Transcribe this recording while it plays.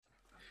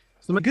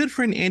So, my good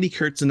friend Andy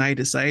Kurtz and I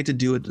decided to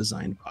do a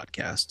design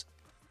podcast.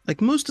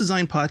 Like most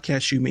design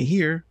podcasts you may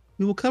hear,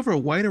 we will cover a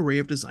wide array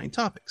of design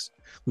topics.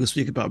 We'll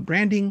speak about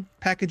branding,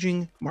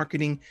 packaging,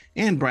 marketing,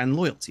 and brand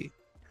loyalty.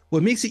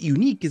 What makes it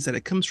unique is that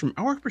it comes from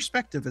our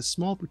perspective as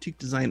small boutique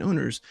design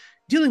owners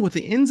dealing with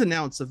the ins and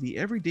outs of the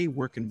everyday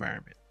work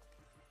environment.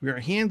 We are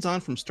hands on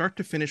from start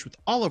to finish with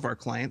all of our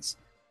clients,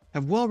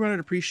 have well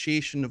rounded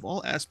appreciation of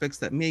all aspects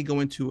that may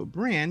go into a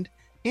brand,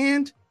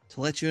 and,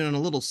 to let you in on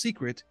a little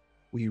secret,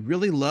 we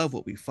really love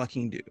what we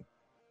fucking do.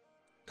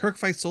 Kirk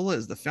Faisola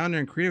is the founder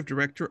and creative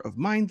director of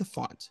Mind the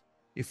Font,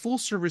 a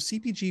full-service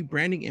CPG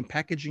branding and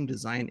packaging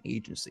design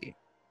agency.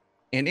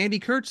 And Andy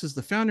Kurtz is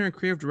the founder and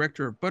creative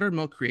director of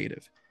Buttermilk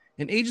Creative,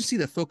 an agency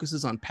that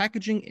focuses on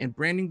packaging and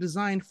branding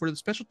design for the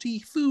specialty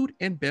food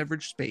and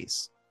beverage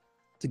space.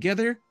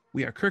 Together,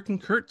 we are Kirk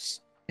and Kurtz,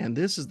 and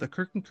this is the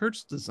Kirk and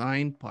Kurtz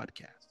Design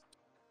Podcast.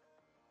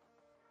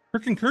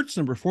 Kirk and Kurtz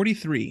number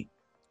 43,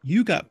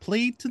 You Got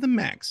Played to the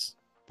Max,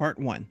 Part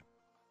 1.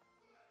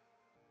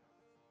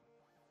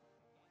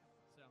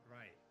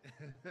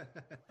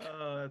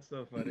 Oh, that's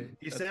so funny.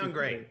 You sound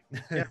great.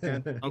 Yeah,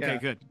 man. Okay,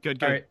 Yeah.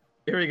 good. All right,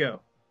 here we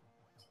go.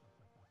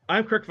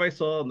 I'm Kirk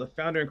Faisola. I'm the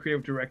founder and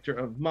creative director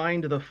of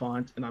Mind the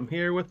Font, and I'm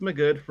here with my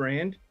good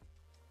friend.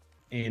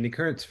 Andy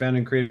Kurtz, founder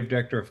and creative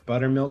director of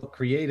Buttermilk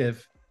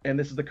Creative. And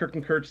this is the Kirk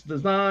and Kurtz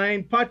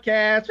Design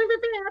Podcast.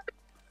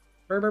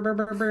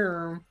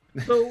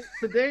 So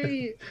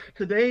today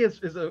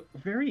is a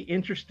very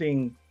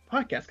interesting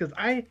podcast because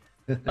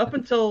up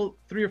until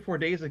 3 or 4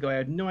 days ago, I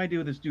had no idea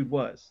who this dude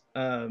was.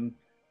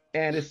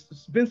 And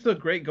it's been so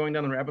great going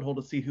down the rabbit hole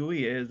to see who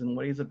he is and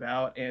what he's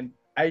about, and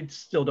I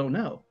still don't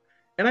know.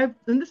 And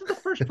this is the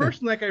first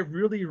person like I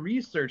really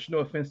researched. No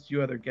offense to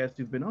you other guests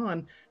who've been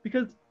on,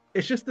 because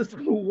it's just this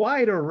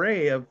wide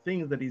array of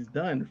things that he's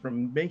done,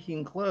 from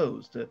making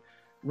clothes to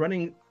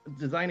running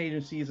design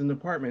agencies and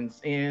departments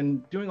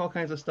and doing all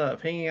kinds of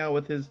stuff, hanging out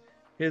with his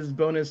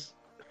bonus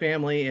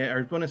family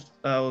or bonus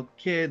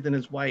kids and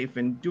his wife,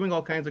 and doing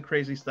all kinds of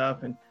crazy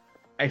stuff. And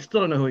I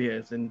still don't know who he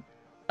is. And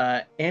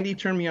Andy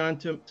turned me on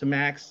to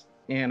Max,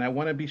 and I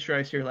want to be sure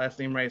I say your last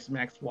name right. It's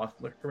Max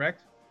Wassler,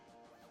 correct?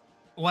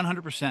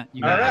 100%.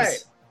 You All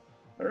guys.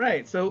 right. All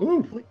right.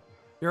 So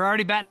You're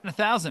already batting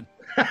 1,000.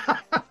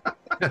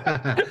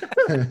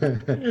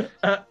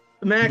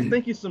 Max,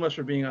 thank you so much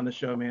for being on the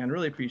show, man.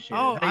 Really appreciate it.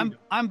 Oh, How you doing?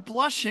 I'm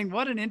blushing.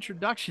 What an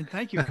introduction.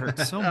 Thank you, Kurt,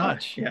 so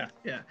much. Yeah.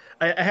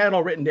 I had it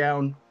all written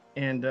down,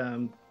 and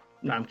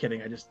no, I'm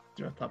kidding. I just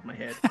threw it off the top of my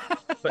head.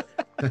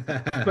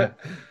 But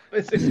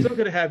it's still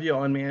good to have you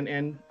on, man.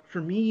 And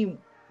for me,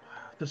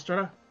 to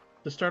start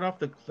off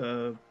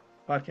the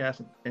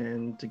podcast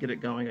and to get it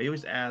going, I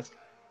always ask,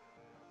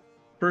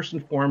 first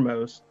and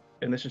foremost,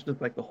 and this is just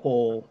like the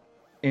whole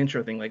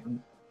intro thing, like,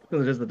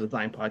 because it is the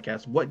design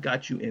podcast, what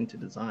got you into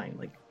design?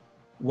 Like,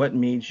 what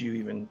made you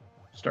even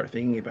start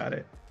thinking about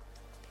it?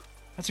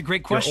 That's a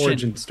great Your question.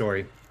 origin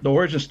story. The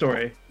origin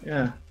story.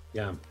 Yeah.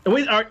 Yeah. And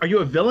wait, are you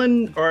a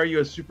villain or are you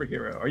a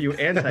superhero? Are you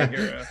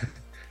anti-hero?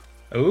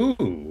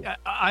 Ooh.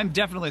 I'm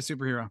definitely a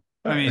superhero.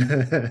 I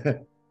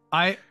mean,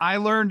 I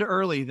learned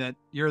early that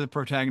you're the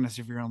protagonist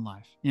of your own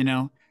life, you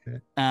know?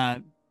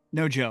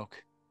 No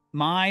joke.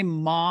 My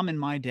mom and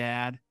my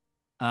dad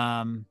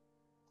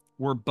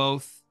were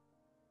both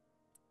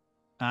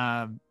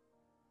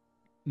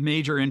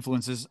major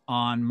influences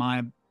on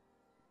my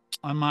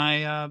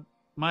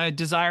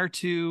desire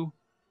to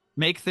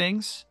make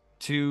things,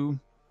 to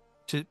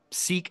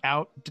seek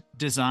out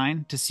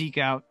design, to seek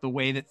out the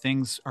way that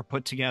things are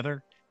put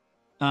together.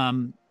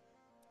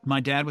 My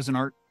dad was an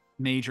art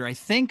major, I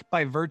think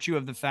by virtue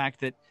of the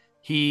fact that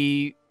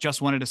he just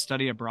wanted to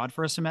study abroad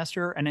for a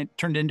semester, and it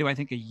turned into, I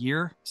think, a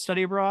year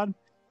study abroad.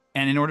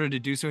 And in order to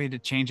do so, he had to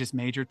change his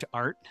major to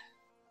art.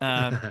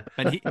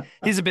 But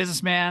he's a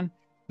businessman,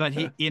 but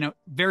he,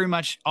 very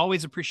much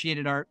always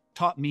appreciated art,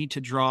 taught me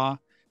to draw,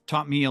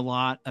 taught me a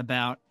lot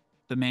about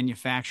the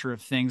manufacture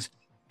of things.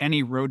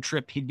 Any road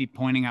trip, he'd be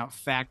pointing out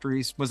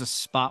factories, was a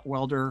spot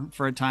welder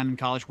for a time in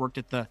college, worked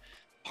at the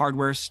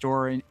hardware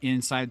store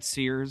inside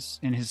Sears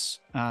in his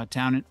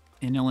town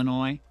in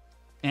Illinois.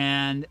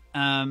 And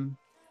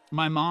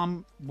my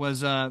mom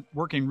was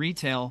working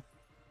retail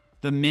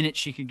the minute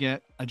she could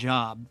get a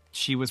job.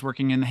 She was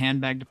working in the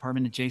handbag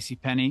department at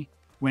JCPenney.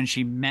 When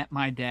she met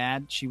my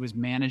dad, she was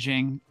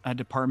managing a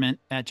department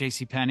at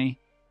JCPenney.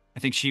 I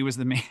think she was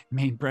the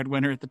main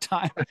breadwinner at the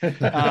time.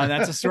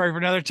 That's a story for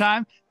another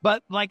time.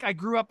 But like, I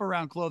grew up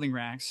around clothing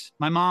racks.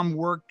 My mom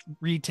worked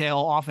retail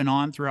off and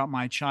on throughout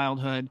my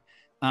childhood.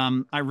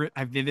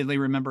 I vividly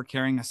remember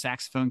carrying a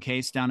saxophone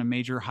case down a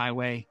major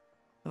highway,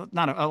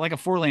 like a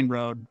 4-lane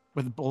road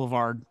with a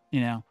boulevard,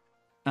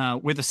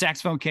 with a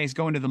saxophone case,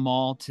 going to the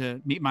mall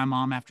to meet my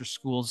mom after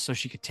school so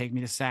she could take me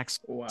to sax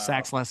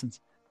lessons.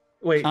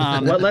 Wait,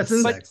 what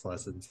lessons? Sax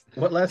lessons.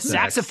 What lessons?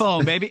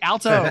 Saxophone, baby.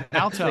 Alto.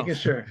 Making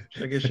sure.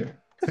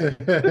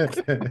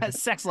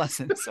 Sex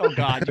lessons. Oh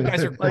God, you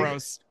guys are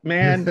gross.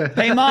 Man.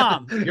 Hey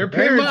mom. Your Hey,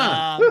 parents.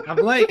 Mom, I'm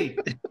late.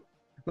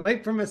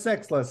 Late from a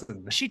sex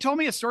lesson. She told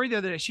me a story the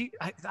other day.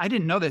 I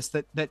didn't know this,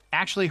 that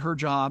actually her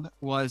job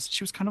was,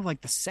 she was kind of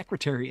like the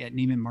secretary at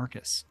Neiman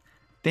Marcus.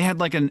 They had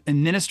like an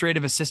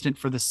administrative assistant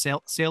for the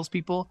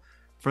salespeople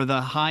for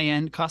the high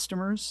end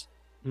customers.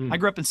 I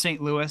grew up in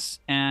St. Louis,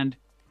 and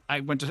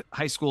I went to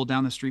high school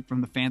down the street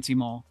from the Fancy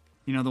Mall.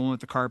 You know, the one with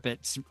the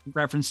carpets,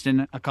 referenced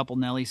in a couple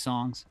Nelly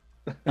songs.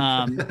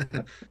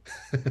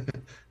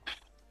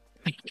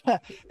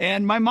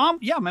 And my mom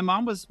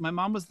was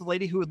the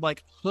lady who would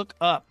like hook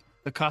up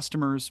the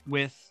customers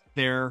with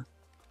their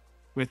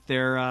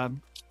their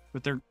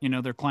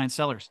client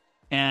sellers.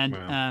 And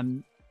Wow.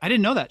 I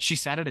didn't know that. She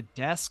sat at a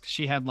desk.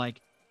 She had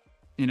like,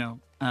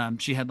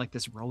 she had like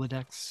this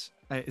Rolodex.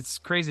 It's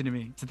crazy to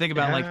me to think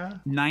about like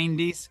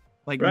 90s,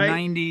 like Right.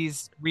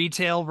 90s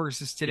retail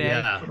versus today.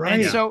 Yeah.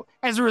 Right. And so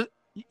as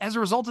a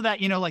result of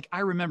that, like I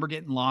remember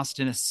getting lost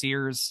in a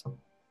Sears.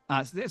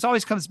 It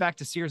always comes back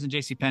to Sears and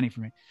JCPenney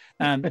for me.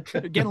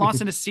 Getting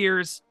lost in a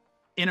Sears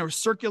in a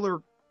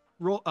circular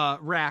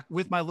rack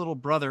with my little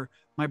brother.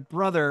 My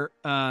brother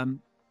and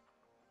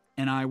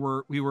I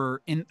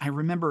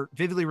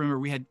vividly remember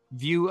we had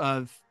view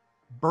of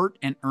Bert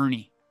and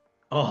Ernie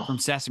Oh, from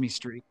Sesame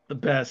Street. the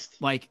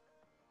best. Like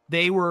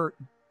they were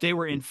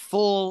in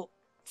full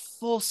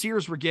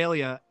Sears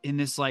regalia in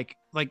this like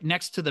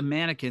next to the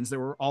mannequins that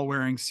were all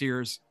wearing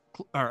Sears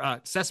or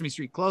Sesame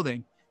Street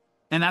clothing.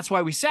 And that's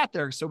why we sat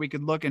there, so we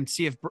could look and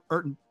see if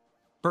Bert and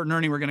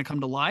Ernie were going to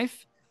come to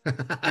life.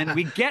 And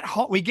we get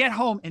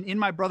home, and in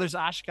my brother's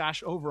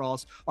Oshkosh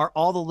overalls are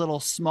all the little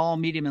small,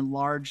 medium, and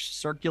large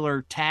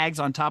circular tags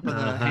on top of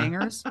the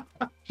hangers.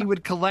 He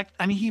would collect.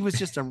 I mean, he was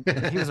a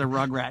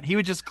rugrat. He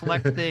would just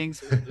collect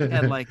things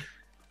and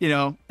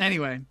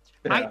anyway.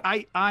 Yeah.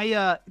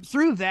 I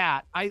through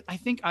that, I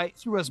think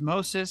through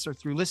osmosis or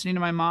through listening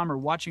to my mom or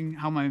watching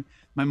how my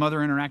mother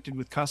interacted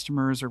with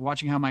customers or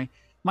watching how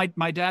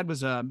my dad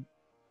was a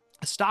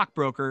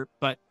stockbroker,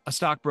 but a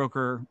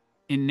stockbroker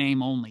in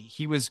name only.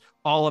 He was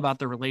all about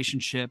the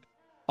relationship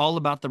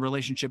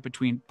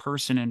between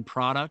person and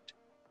product.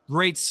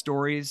 Great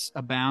stories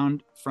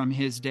abound from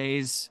his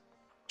days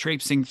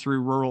traipsing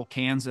through rural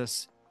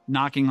Kansas,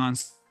 knocking on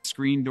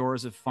screen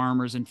doors of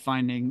farmers and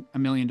finding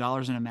 $1 million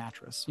in a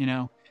mattress.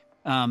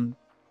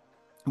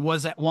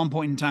 Was at one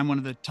point in time one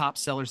of the top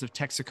sellers of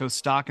Texaco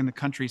stock in the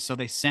country. So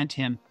they sent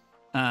him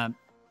a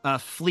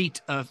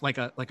fleet of like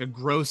a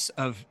gross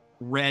of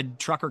red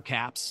trucker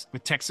caps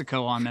with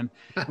Texaco on them.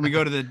 And we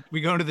go to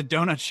the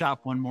donut shop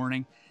one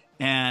morning,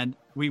 and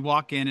we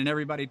walk in, and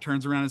everybody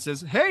turns around and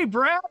says, "Hey,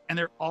 Brad!" And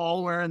they're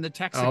all wearing the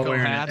Texaco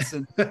hats,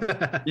 and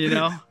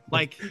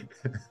like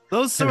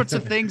those sorts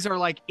of things are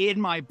like in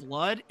my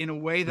blood in a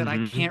way that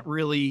I can't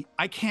really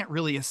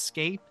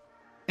escape.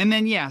 And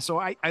then so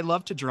I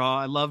love to draw.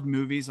 I love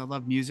movies. I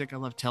love music. I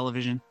love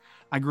television.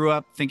 I grew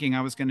up thinking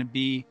I was going to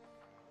be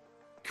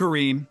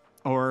Kareem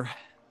or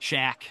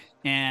Shaq,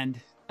 and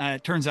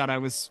it turns out I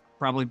was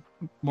probably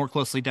more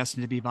closely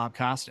destined to be Bob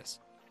Costas.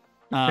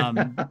 I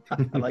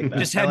like that.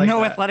 Just had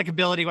no athletic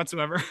ability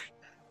whatsoever.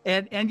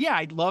 And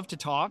I'd love to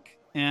talk.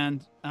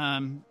 And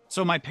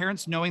so my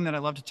parents, knowing that I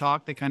love to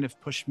talk, they kind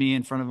of pushed me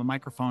in front of a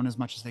microphone as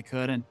much as they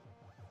could. And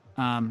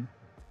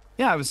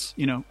I was,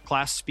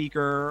 class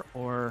speaker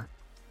or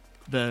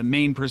the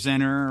main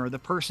presenter or the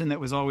person that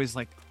was always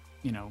like,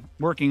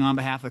 working on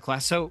behalf of the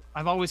class. So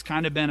I've always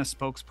kind of been a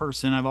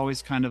spokesperson. I've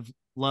always kind of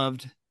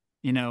loved,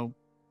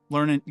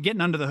 learning,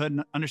 getting under the hood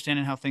and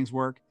understanding how things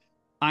work.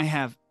 I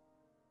have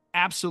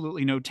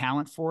absolutely no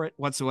talent for it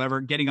whatsoever.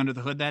 Getting under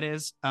the hood, that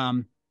is. I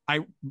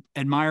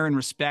admire and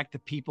respect the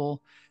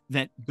people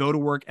that go to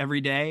work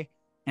every day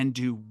and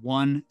do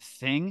one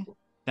thing.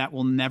 That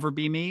will never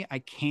be me. I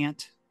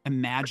can't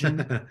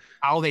imagine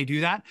how they do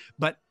that,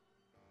 but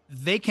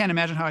they can't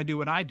imagine how I do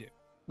what I do,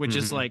 which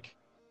is like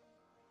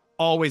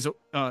always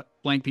a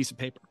blank piece of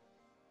paper.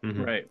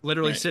 Right.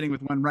 Literally sitting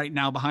with one right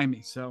now behind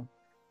me. So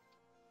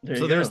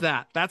There's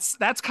that.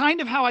 That's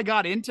kind of how I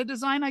got into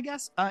design, I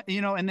guess.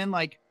 And then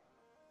like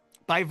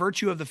by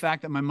virtue of the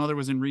fact that my mother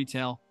was in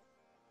retail,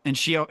 and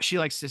she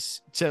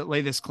likes to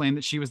lay this claim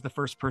that she was the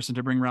first person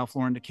to bring Ralph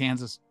Lauren to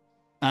Kansas.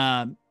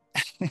 I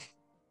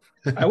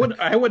wouldn't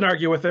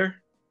argue with her.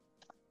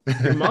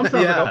 Your mom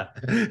sounds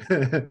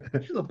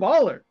like she's a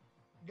baller.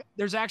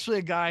 There's actually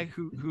a guy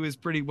who is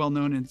pretty well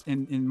known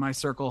in my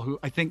circle who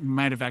I think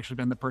might have actually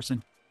been the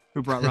person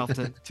who brought Ralph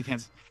to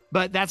Kansas.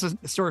 But that's a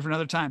story for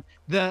another time.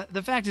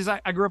 The fact is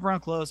I grew up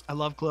around clothes. I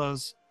love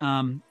clothes.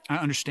 I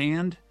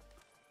understand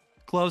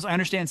clothes. I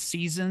understand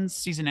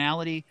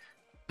seasonality,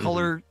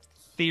 color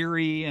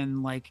theory,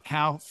 and like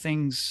how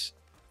things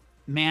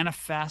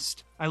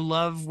manifest. I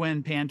love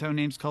when Pantone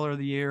names color of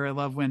the year. I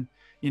love when,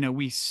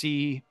 we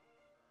see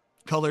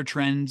color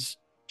trends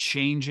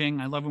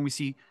changing. I love when we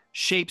see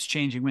shapes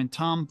changing. When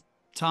Tom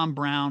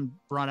Brown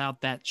brought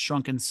out that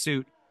shrunken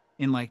suit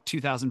in like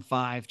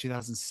 2005,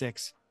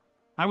 2006,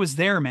 I was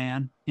there,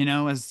 man.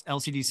 As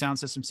LCD Sound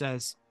System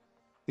says,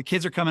 the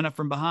kids are coming up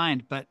from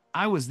behind, but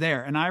I was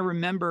there. And I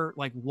remember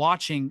like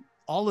watching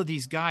all of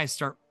these guys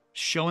start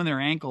showing their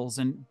ankles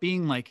and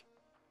being like,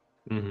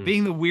 Mhm.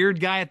 being the weird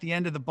guy at the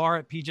end of the bar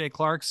at PJ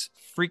Clark's,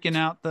 freaking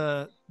out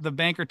the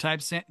banker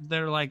types.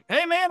 They're like,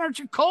 "Hey man, aren't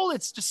you cold?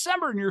 It's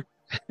December and your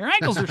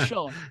ankles are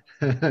showing."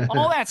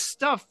 All that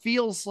stuff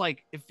feels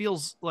like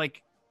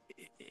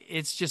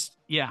it's just,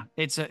 yeah,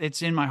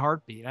 it's in my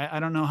heartbeat. I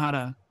don't know how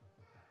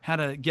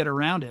to get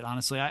around it.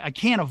 Honestly, I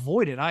can't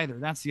avoid it either.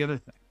 That's the other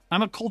thing.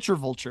 I'm a culture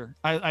vulture.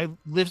 I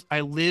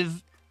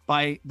live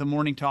by the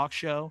morning talk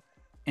show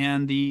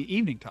and the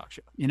evening talk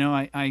show. You know,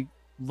 I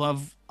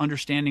love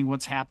understanding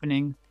what's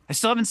happening. I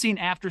still haven't seen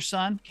After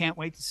Sun. Can't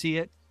wait to see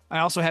it. I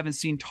also haven't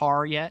seen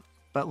Tar yet,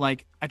 but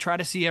like I try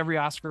to see every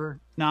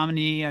Oscar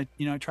nominee. I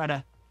try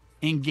to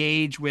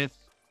engage with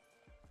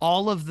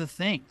all of the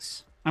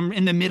things. I'm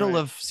in the middle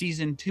of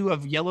season 2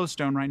 of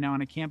Yellowstone right now,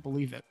 and I can't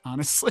believe it.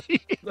 Honestly,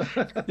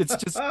 it's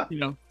just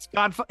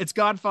it's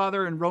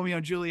Godfather and Romeo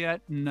and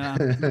Juliet, and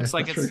looks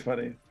like That's it's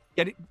really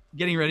funny.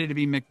 getting ready to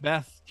be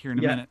Macbeth here in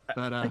a minute.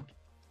 But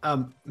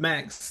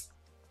Max,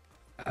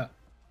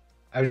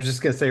 I was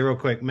just gonna say real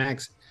quick,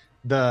 Max,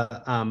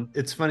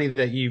 it's funny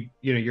that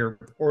your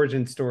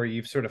origin story,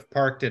 you've sort of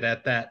parked it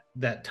at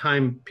that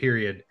time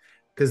period,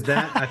 because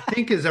that I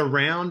think is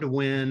around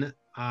when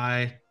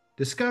I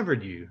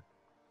discovered you.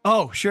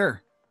 oh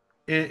sure,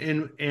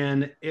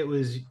 And it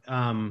was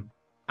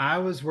I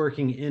was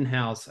working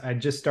in-house. I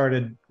just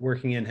started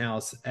working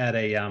in-house at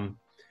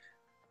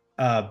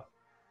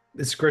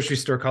this grocery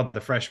store called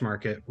the Fresh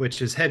Market,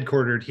 which is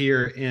headquartered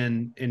here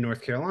in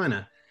North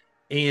Carolina.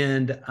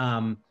 And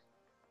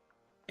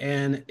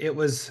it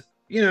was,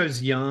 I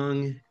was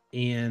young,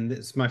 and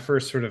it's my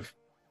first sort of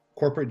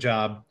corporate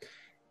job,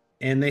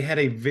 and they had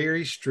a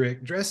very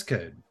strict dress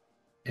code.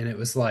 And it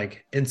was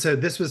like, and so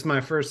this was my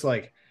first,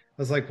 like,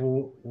 I was like,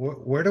 well,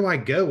 where do I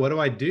go? What do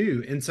I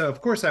do? And so,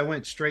 of course, I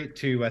went straight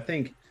to, I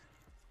think,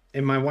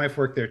 and my wife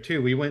worked there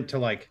too. We went to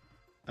like,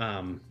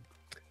 I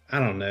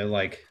don't know,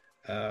 like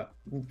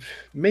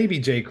maybe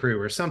J.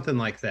 Crew or something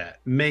like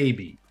that.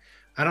 Maybe.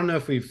 I don't know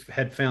if we've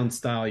had found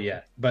style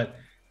yet, but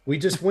we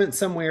just went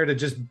somewhere to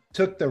just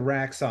took the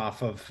racks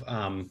off of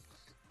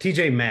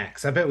TJ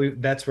Maxx. I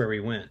bet that's where we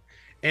went.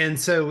 And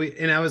so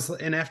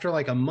and after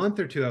like a month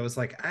or two, I was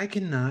like, I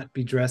cannot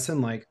be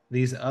dressing like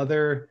these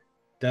other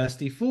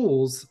dusty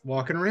fools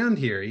walking around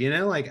here,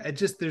 like it's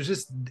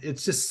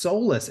just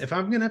soulless. If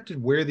I'm gonna have to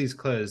wear these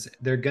clothes,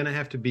 they're gonna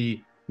have to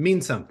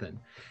mean something.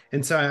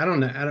 And so I don't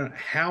know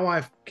how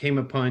I came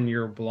upon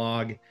your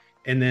blog,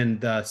 and then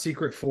the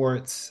secret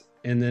forts,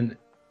 and then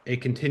a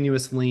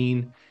continuous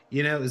lean,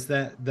 is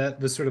that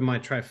was sort of my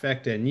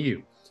trifecta in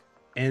you.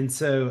 And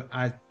so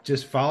I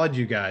just followed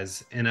you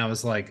guys, and I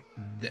was like,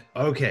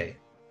 okay,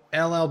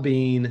 LL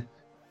Bean,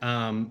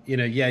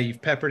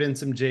 you've peppered in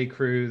some J.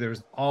 Crew. There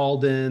was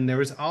Alden. There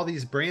was all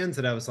these brands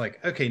that I was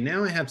like, okay,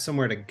 now I have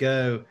somewhere to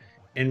go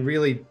and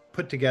really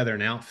put together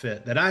an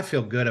outfit that I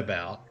feel good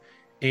about.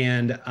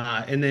 And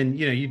then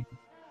you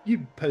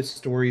post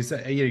stories,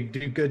 you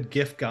do good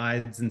gift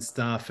guides and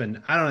stuff,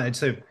 and I don't know,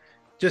 so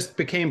just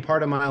became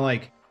part of my,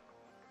 like,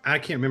 I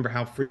can't remember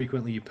how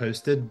frequently you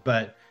posted,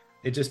 but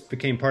it just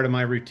became part of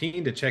my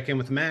routine to check in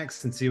with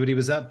Max and see what he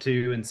was up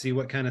to and see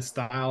what kind of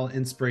style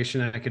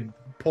inspiration I could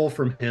pull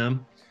from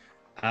him.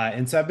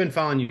 And so I've been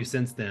following you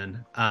since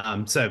then.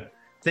 So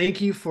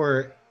thank you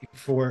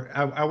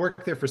I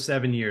worked there for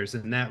 7 years,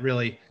 and that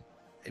really,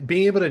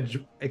 being able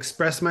to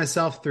express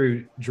myself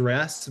through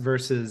dress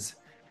versus,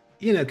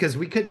 because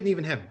we couldn't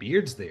even have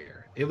beards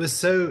there. It was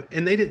so,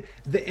 and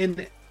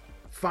and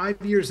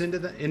 5 years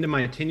into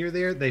my tenure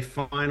there, they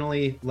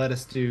finally let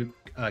us do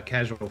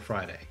Casual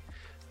Friday.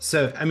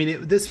 So, I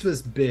mean, this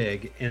was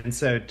big. And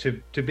so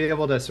to be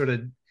able to sort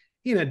of,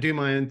 do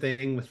my own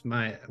thing with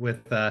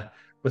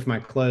my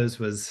clothes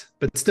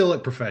but still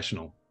look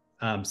professional.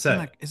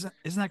 So isn't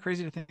that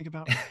crazy to think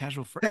about?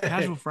 Casual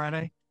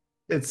Friday.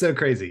 It's so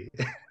crazy.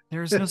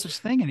 There is no such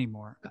thing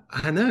anymore.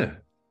 I know.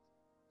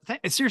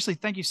 Seriously,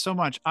 thank you so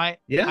much. I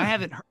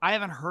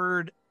haven't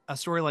heard a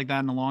story like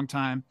that in a long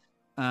time.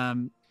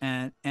 And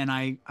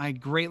I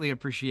greatly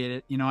appreciate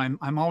it.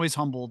 I'm always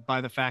humbled by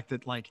the fact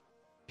that, like,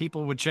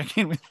 people would check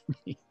in with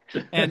me,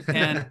 and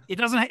it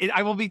doesn't.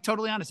 I will be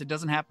totally honest. It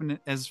doesn't happen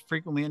as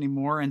frequently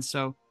anymore. And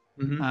so,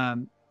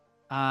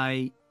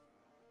 I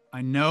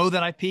know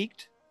that I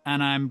peaked,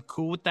 and I'm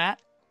cool with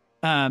that.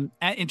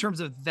 In terms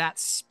of that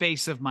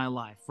space of my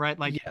life, right?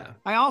 Like,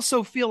 I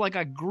also feel like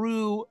I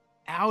grew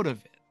out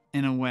of it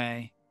in a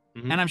way,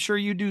 and I'm sure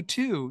you do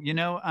too.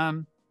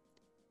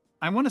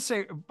 I want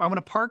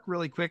to park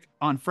really quick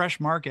on Fresh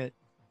Market.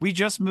 We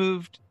just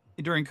moved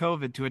during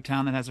COVID to a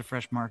town that has a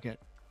Fresh Market.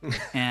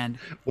 And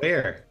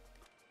where?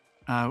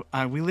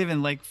 We live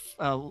in Lake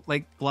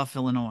Bluff,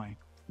 Illinois.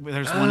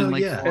 There's one in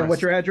Lake Forest. And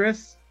what's your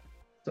address?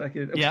 So I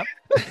could. Yep.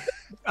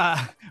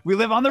 We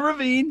live on the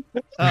ravine.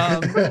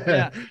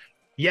 Yeah.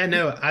 Yeah.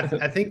 No,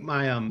 I think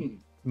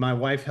my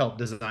wife helped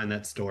design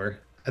that store.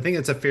 I think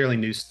it's a fairly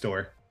new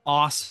store.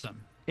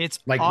 Awesome. It's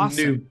like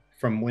awesome. New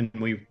from when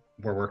we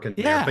were working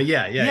there. But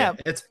yeah.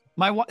 It's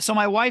my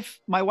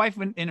wife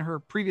in her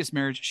previous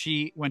marriage,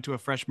 she went to a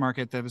Fresh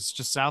Market that was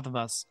just south of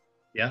us.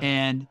 Yeah.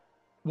 And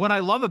what I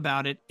love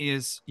about it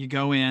is you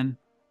go in,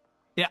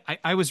 Yeah,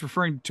 I was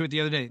referring to it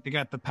the other day. They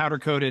got the powder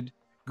coated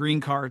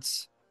green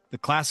carts, the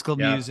classical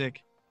Yeah.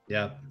 music.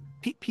 Yeah.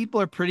 People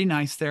are pretty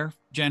nice there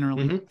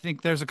generally. Mhm. I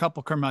think there's a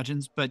couple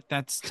curmudgeons, but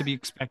that's to be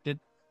expected.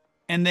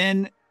 And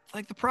then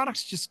like the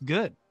product's just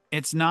good.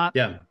 It's not.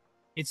 Yeah.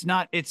 It's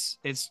not. It's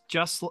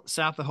just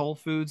south of Whole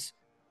Foods,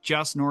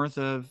 just north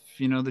of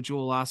the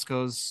Jewel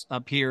Osco's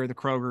up here, the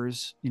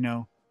Kroger's,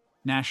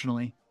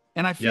 nationally.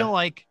 And I feel Yeah.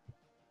 like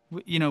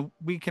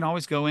we can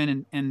always go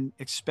in and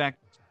expect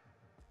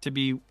to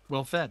be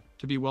well fed,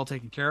 to be well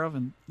taken care of,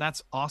 and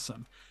that's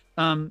awesome.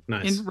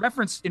 Nice.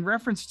 In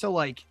reference to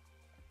like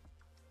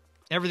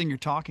everything you're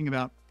talking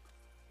about,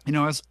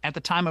 at the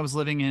time I was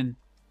living in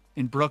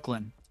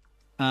Brooklyn.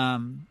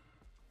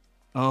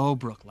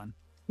 Brooklyn.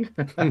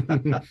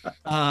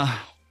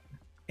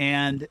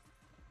 And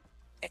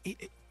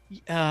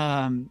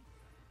a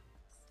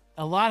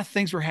lot of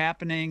things were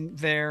happening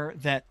there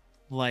that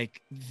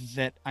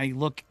I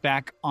look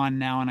back on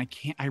now and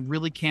I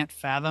really can't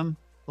fathom,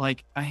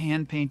 like a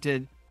hand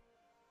painted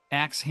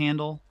axe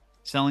handle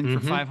selling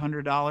for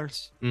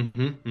 $500.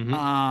 Mm-hmm.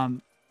 Mm-hmm.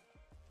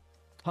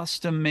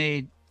 Custom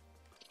made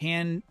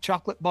hand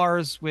chocolate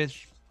bars with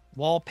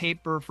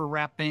wallpaper for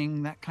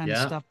wrapping, that kind of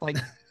stuff. Like,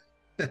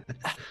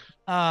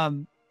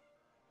 and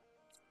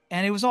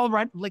it was all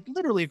right, like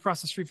literally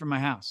across the street from my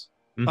house,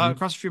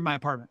 across the street from my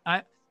apartment.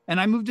 I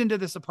moved into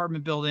this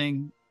apartment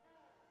building,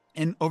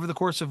 and over the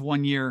course of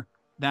 1 year,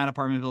 that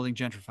apartment building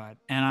gentrified.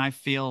 And I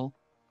feel,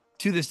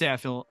 to this day, I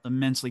feel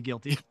immensely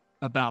guilty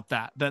about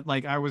that. That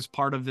like I was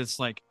part of this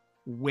like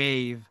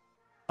wave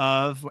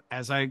of,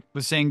 as I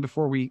was saying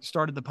before we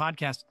started the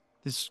podcast,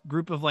 this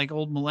group of like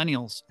old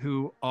millennials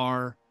who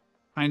are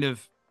kind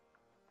of,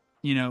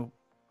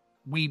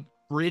 we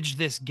bridged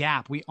this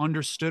gap. We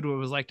understood what it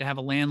was like to have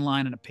a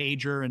landline and a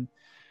pager. And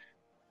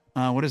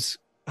what does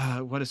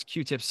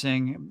Q-Tip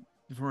sing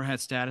before I had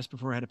status,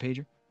 before I had a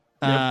pager?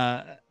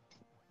 Yep.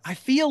 I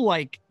feel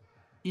like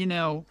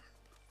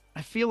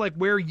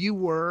where you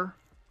were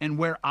and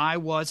where I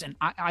was, and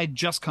I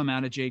just come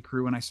out of J.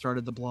 Crew when I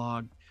started the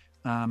blog.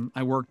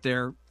 I worked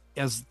there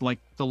as like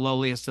the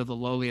lowliest of the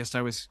lowliest.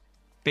 I was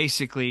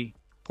basically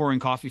pouring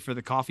coffee for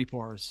the coffee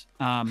pourers.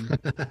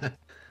 But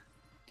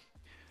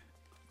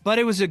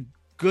it was a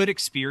good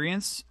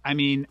experience. I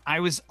mean,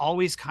 I was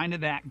always kind of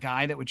that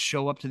guy that would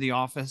show up to the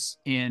office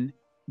in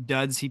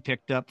duds he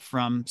picked up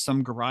from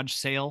some garage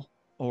sale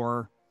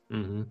or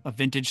a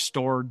vintage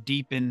store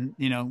deep in,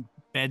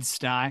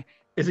 Bed-Stuy.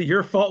 Is it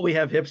your fault we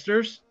have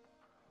hipsters?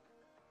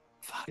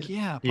 Fuck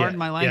yeah. Pardon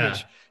my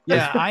language.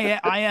 Yeah,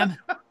 I am.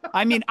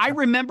 I mean, I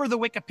remember the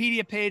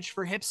Wikipedia page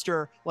for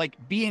hipster, like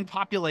being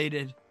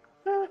populated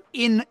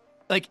in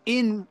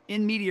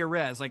media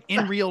res, like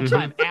in real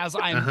time as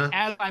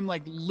I'm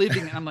like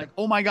living, and I'm like,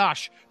 oh my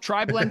gosh,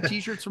 Tri-Blend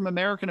t-shirts from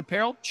American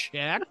Apparel,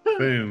 check.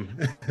 Boom.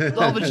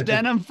 Selvage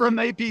denim from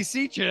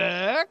APC,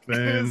 check.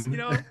 Boom.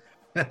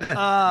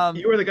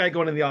 You were the guy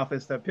going to the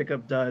office that pick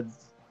up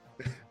duds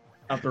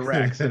off the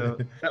rack, so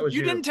that was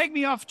you. You didn't take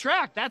me off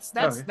track. That's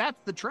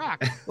the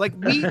track. Like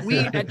we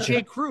at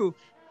J. Crew,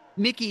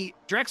 Mickey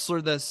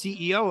Drexler, the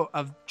CEO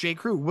of J.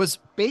 Crew, was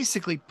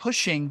basically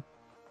pushing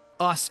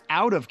us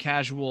out of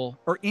casual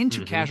or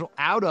into casual,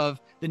 out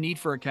of the need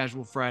for a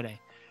casual Friday.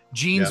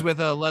 Jeans with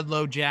a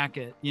Ludlow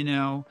jacket,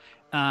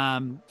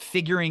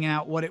 figuring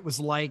out what it was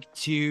like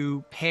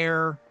to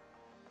pair.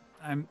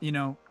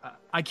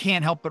 I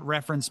can't help but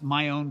reference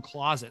my own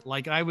closet.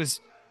 Like I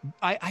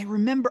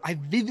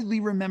vividly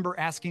remember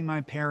asking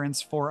my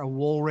parents for a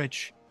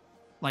Woolrich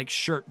like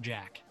shirt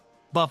jack,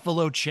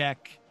 buffalo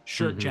check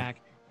shirt jack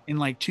in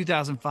like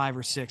 2005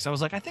 or 6. I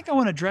was like, I think I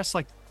want to dress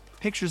like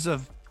pictures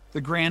of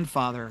the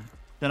grandfather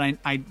that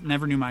I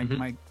never knew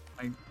my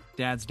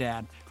dad's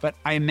dad, but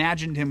I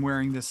imagined him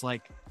wearing this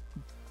like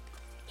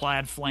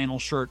plaid flannel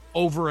shirt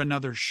over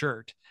another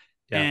shirt.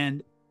 Yeah.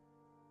 And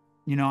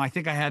I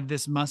think I had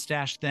this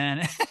mustache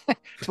then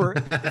for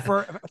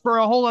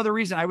a whole other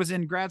reason. I was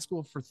in grad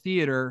school for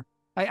theater.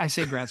 I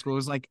say grad school, it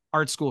was like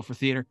art school for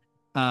theater.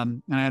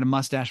 And I had a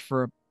mustache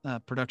for a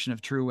production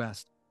of True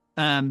West.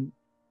 But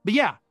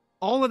yeah,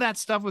 all of that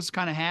stuff was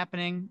kind of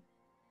happening.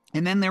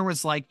 And then there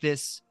was like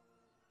this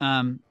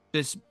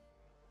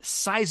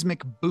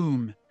seismic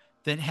boom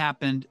that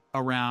happened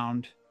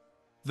around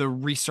the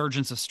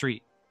resurgence of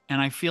street. And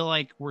I feel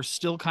like we're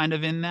still kind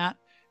of in that.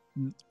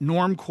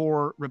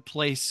 Normcore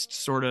replaced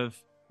sort of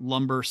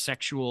lumber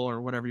sexual or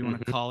whatever you want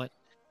to call it.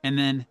 And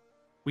then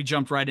we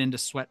jumped right into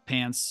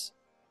sweatpants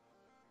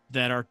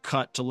that are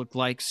cut to look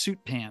like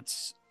suit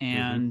pants,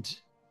 and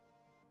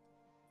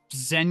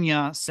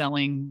Xenia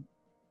selling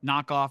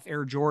knockoff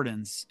Air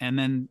Jordans, and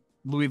then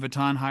Louis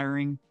Vuitton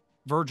hiring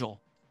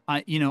Virgil.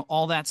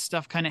 All that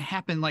stuff kind of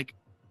happened like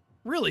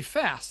really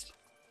fast.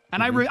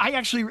 And I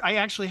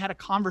actually had a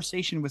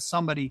conversation with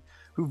somebody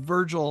who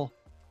Virgil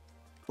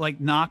like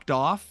knocked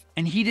off,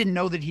 and he didn't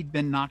know that he'd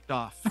been knocked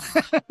off.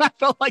 I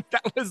felt like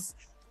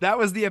that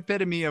was the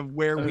epitome of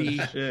where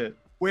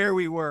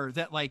we were,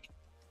 that like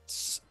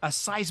a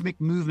seismic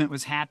movement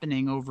was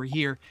happening over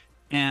here,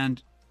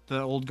 and the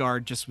old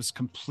guard just was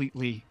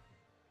completely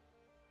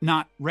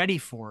not ready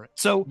for it.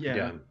 So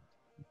Yeah.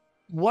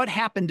 what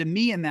happened to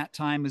me in that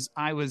time is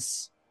I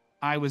was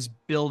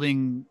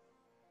building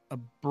a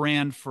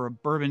brand for a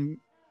bourbon,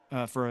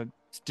 for a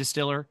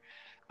distiller.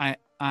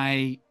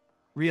 I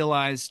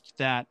realized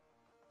that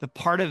the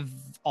part of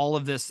all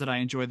of this that I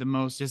enjoy the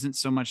most isn't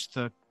so much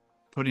the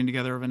putting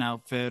together of an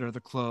outfit or the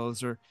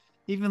clothes or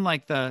even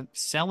like the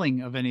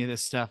selling of any of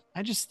this stuff.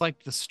 I just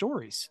like the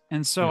stories.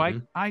 And so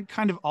I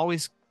kind of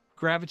always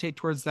gravitate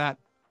towards that.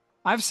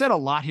 I've said a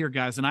lot here,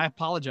 guys, and I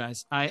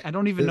apologize. I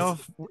don't even know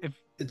if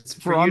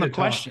it's we're on the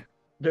question.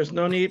 There's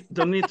no need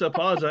to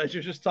apologize.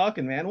 You're just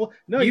talking, man. Well,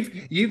 no,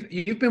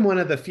 you've been one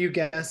of the few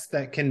guests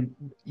that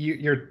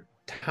you're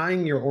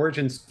tying your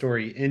origin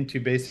story into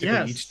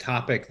basically each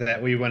topic that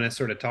we want to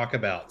sort of talk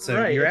about.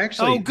 So you're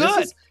actually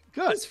good.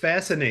 It's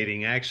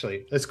fascinating,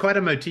 actually. It's quite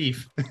a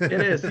motif. It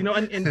is, and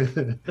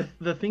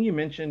the thing you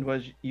mentioned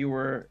was you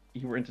were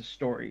into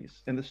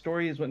stories, and the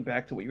stories went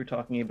back to what you were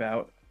talking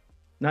about,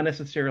 not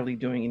necessarily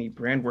doing any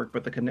brand work,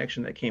 but the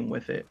connection that came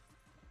with it.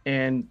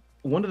 And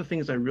one of the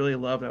things I really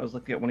loved, I was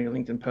looking at one of your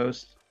LinkedIn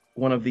posts,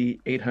 one of the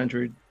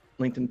 800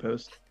 LinkedIn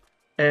posts,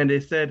 and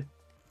it said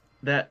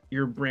that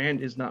your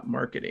brand is not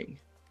marketing.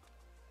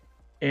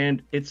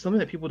 And it's something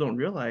that people don't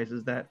realize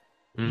is that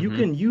you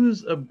can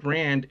use a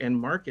brand and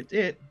market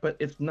it, but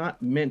it's not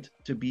meant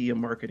to be a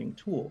marketing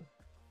tool.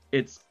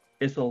 It's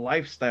a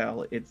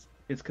lifestyle. It's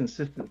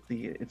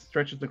consistency. It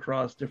stretches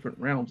across different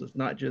realms. It's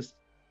not just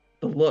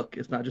the look.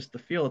 It's not just the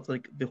feel. It's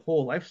like the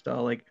whole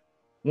lifestyle. Like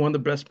one of the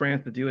best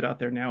brands to do it out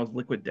there now is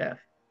Liquid Death.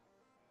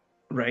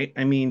 Right?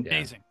 I mean,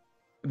 amazing.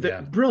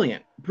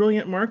 Brilliant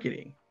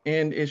marketing.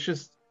 And it's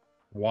just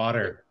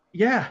water.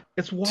 Yeah,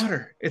 it's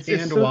water. It's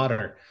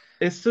water.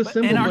 It's so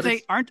simple.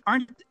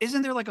 And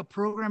isn't there like a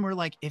program where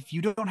like if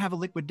you don't have a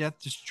Liquid Death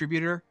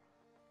distributor,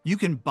 you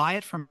can buy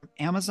it from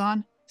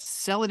Amazon,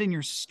 sell it in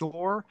your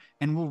store,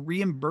 and we'll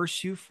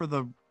reimburse you for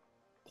the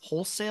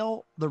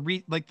wholesale, the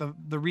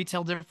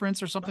retail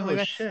difference or something like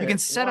that. Shit. You can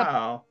set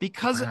up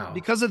because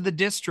of the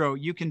distro,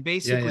 you can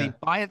basically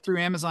buy it through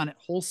Amazon at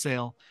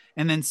wholesale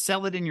and then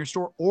sell it in your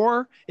store.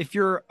 Or if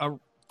you're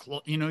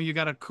you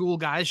got a cool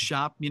guy's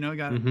shop, you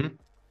got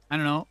I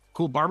don't know,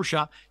 cool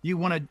barbershop, you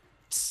want to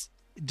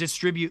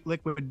distribute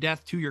Liquid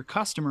Death to your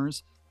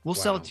customers, we'll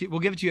sell it to you, we'll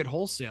give it to you at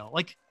wholesale.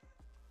 Like,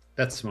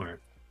 that's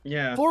smart.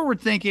 Yeah.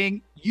 Forward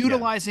thinking,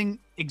 utilizing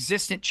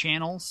existent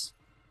channels.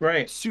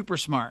 Right. Super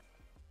smart.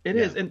 It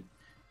is. And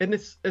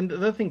the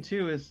other thing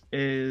too is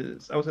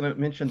I was going to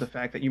mention the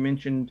fact that you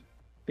mentioned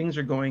things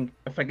are going,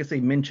 if I could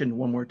say mentioned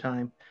one more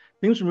time,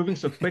 things are moving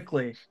so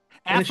quickly.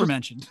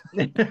 Aforementioned.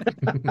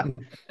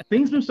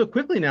 Things move so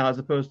quickly now as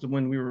opposed to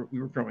when we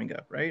were growing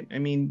up, right? I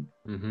mean,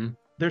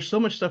 there's so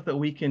much stuff that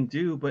we can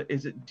do, but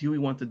do we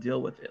want to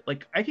deal with it?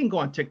 Like I can go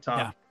on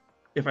TikTok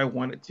if I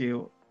wanted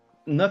to.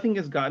 Nothing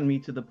has gotten me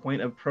to the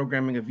point of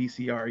programming a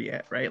VCR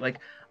yet, right? Like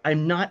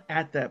I'm not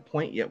at that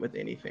point yet with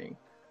anything,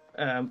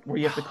 where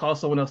you have to call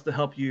someone else to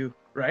help you,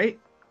 right?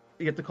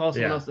 You have to call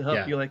someone else to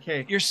help you. Like,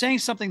 hey, you're saying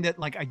something that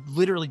like I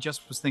literally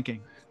just was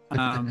thinking.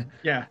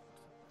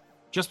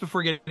 Just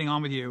before getting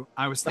on with you,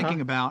 I was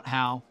thinking about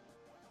how,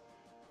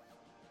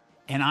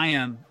 and I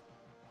am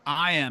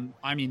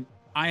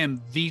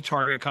the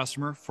Target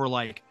customer for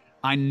like,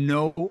 I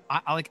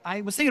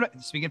was thinking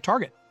about, speaking of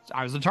Target,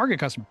 I was a Target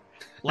customer.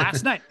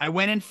 Last night, I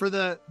went in for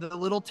the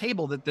little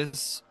table that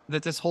this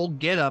whole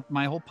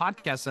my whole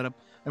podcast setup.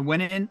 I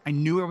went in, I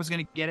knew I was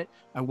going to get it.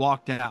 I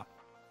walked out.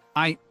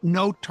 I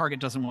know Target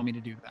doesn't want me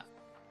to do that.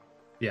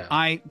 Yeah.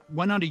 I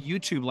went onto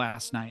YouTube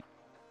last night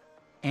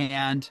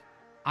and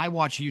I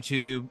watch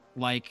YouTube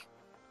like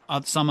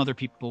some other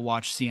people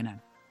watch CNN.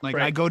 Like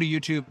I go to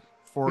YouTube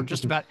for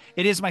just about,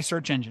 it is my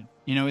search engine.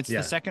 It's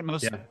the second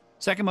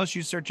most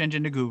used search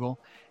engine to Google.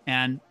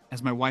 And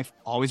as my wife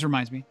always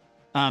reminds me,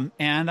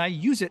 and I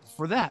use it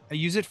for that. I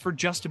use it for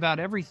just about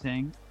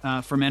everything,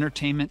 from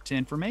entertainment to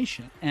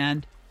information.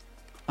 And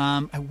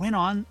I went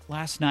on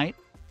last night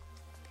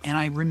and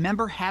I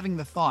remember having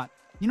the thought,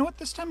 you know what,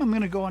 this time I'm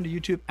going to go onto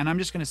YouTube and I'm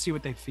just going to see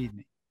what they feed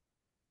me.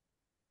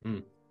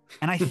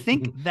 And I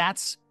think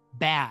that's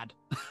bad.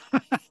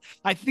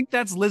 I think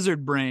that's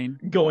lizard brain.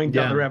 Going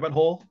down the rabbit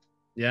hole.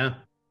 Yeah.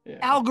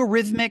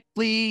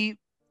 Algorithmically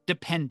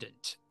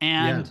dependent.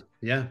 And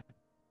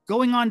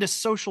going on to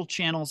social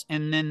channels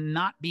and then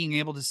not being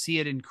able to see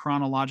it in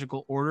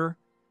chronological order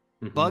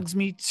bugs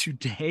me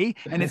today.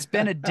 And it's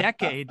been a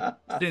decade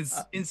since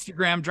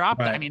Instagram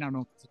dropped. I mean, I don't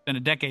know if it's been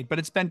a decade, but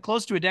it's been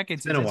close to a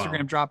decade since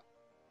Instagram dropped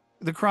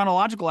the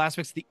chronological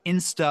aspects, the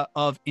Insta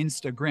of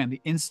Instagram,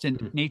 the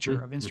instant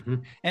nature of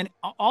Instagram. And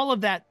all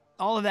of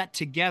that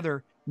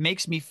together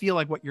makes me feel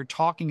like what you're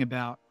talking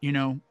about.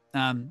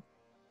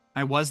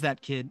 I was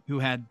that kid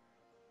who I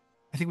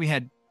think we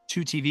had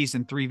 2 TVs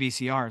and 3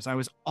 VCRs. I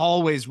was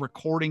always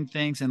recording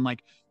things and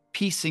like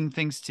piecing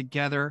things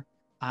together.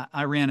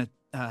 I ran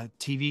a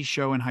TV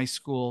show in high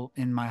school,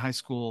 in my high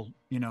school,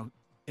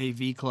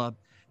 AV club.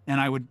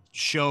 And I would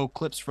show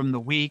clips from the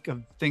week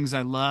of things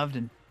I loved.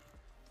 And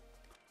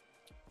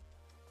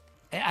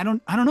I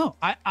don't know.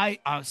 I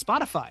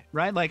Spotify,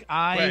 right? Like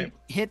I Right.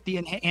 hit the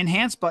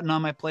enhance button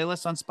on my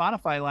playlist on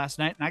Spotify last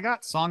night, and I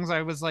got songs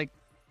I was like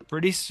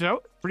pretty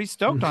stoked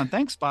on.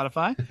 Thanks,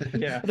 Spotify.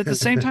 Yeah. But at the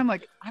same time,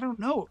 like I don't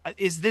know,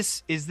 is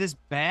this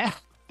bad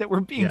that we're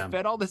being Yeah.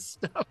 fed all this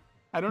stuff?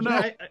 I don't Yeah,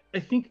 know. I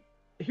think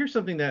here's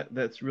something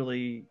that's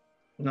really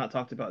not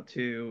talked about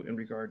too in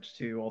regards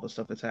to all the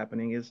stuff that's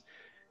happening is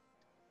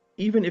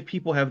even if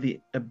people have the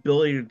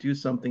ability to do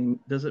something,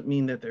 doesn't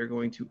mean that they're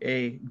going to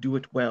A, do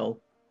it well,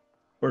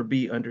 or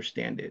B,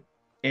 understand it.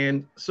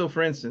 And so,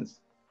 for instance,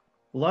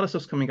 a lot of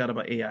stuff's coming out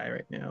about AI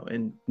right now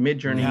and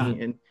Midjourney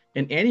Yeah.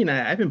 and Andy and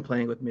I've been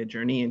playing with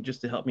Midjourney and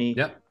just to help me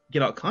Yep.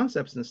 get out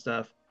concepts and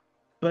stuff.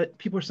 But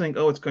people are saying,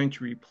 oh, it's going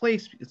to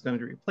replace this, it's going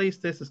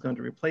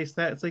to replace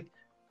that. It's like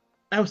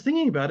I was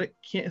thinking about it.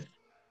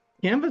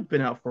 Canva's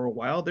been out for a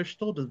while. They're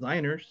still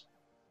designers.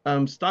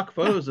 Stock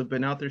photos have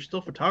been out. They're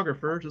still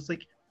photographers. It's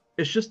like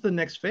it's just the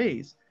next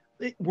phase.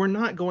 We're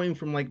not going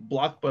from like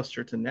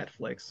Blockbuster to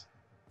Netflix.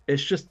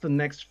 It's just the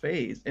next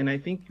phase. And I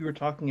think you were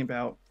talking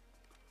about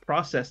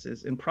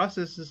processes, and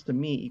processes to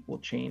me equal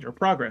change or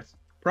progress.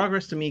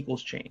 Progress to me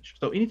equals change.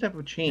 So any type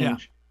of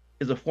change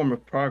is a form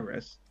of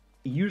progress.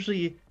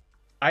 Usually,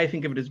 I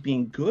think of it as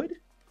being good,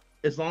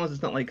 as long as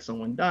it's not like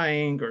someone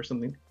dying or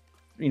something,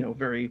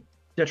 very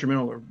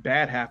detrimental or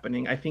bad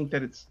happening. I think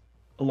that it's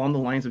along the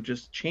lines of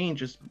just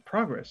change is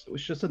progress.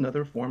 It's just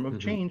another form of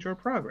change or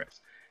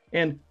progress.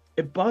 And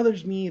it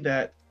bothers me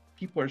that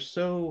people are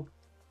so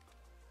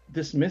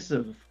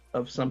dismissive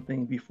of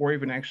something before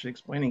even actually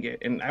explaining it.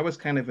 And I was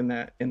kind of in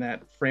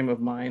that frame of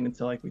mind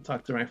until like we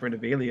talked to my friend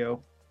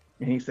Avelio,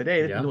 and he said,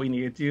 "Hey, this is what you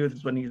need to do. This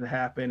is what needs to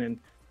happen, and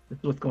this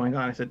is what's going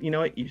on." I said, "You know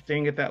what? You're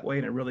saying it that way,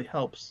 and it really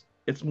helps.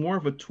 It's more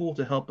of a tool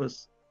to help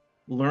us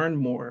learn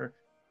more."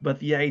 But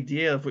the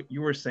idea of what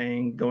you were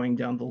saying, going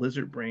down the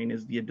lizard brain,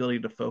 is the ability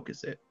to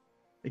focus it.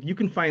 Like you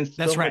can find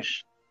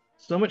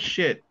so much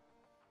shit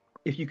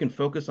if you can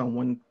focus on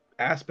one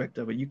aspect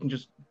of it. You can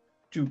just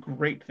do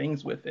great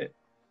things with it.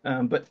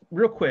 But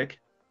real quick,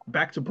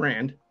 back to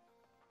brand.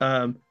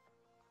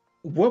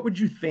 What would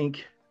you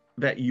think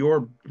that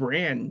your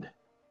brand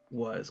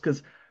was?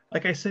 Because,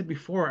 like I said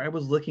before, I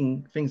was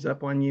looking things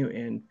up on you,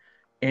 and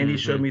Andy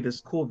showed me this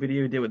cool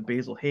video he did with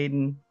Basil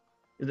Hayden.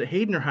 Is it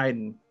Hayden or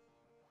Hayden?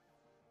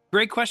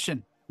 Great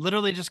question.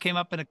 Literally just came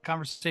up in a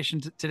conversation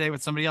today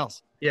with somebody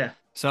else. Yeah.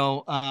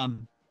 So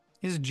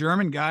he's a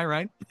German guy,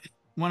 right?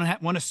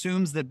 One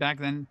assumes that back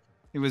then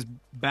it was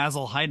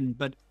Basil Hayden,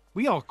 but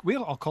we all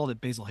called it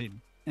Basil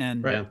Hayden.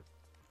 And Right.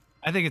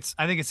 I think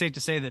it's safe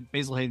to say that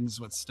Basil Hayden is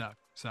what stuck.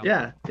 So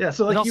Yeah.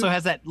 So it like also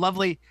has that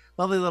lovely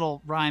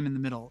little rhyme in the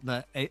middle,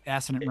 the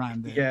assonant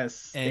rhyme.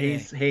 Yes.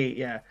 Ace, hey,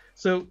 yeah.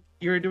 So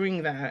you're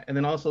doing that, and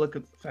then also look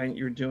at the fact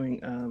you're doing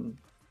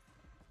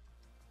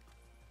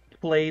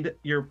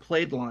your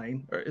plaid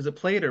line, or is it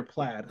plaid or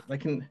plaid? I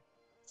can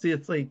see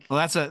it's like Well,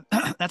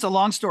 that's a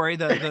long story.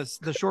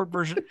 The short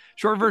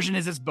version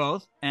is it's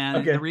both, and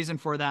Okay. the reason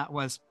for that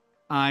was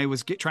I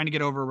was trying to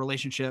get over a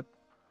relationship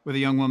with a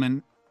young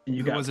woman you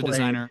who got was a plaid.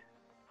 designer.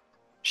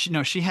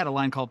 She had a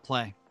line called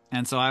play,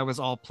 and so I was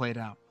all played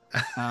out.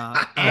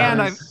 And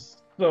That is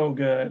so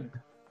good.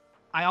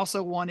 I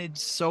also wanted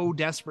so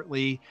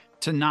desperately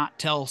to not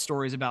tell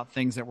stories about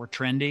things that were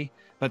trendy,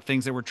 but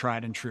things that were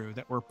tried and true,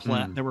 that were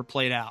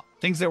played out,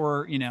 things that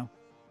were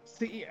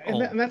See,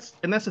 and that's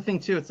the thing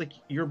too. It's like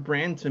your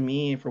brand to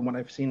me, from what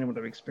I've seen and what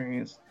I've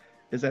experienced,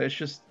 is that it's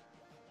just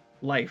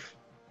life.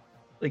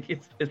 Like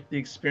it's the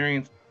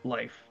experience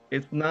life.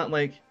 It's not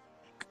like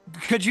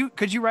Could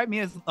you write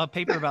me a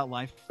paper about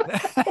life?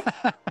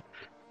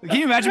 Can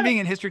you imagine being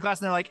in history class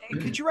and they're like, "Hey,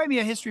 could you write me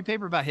a history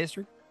paper about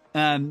history?"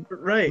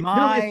 right.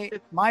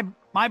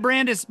 My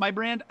brand,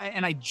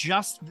 and I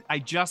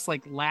just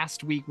like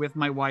last week with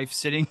my wife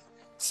sitting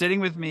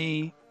with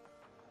me,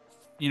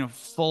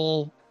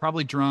 full,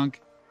 probably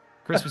drunk,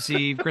 Christmas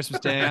Eve, Christmas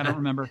Day, I don't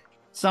remember,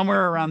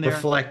 somewhere around there.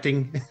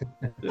 Reflecting.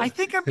 I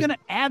think I'm gonna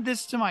add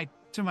this to my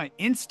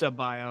Insta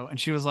bio, and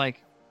she was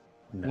like,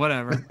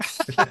 whatever.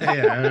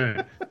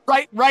 Yeah.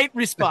 right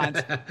response.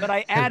 But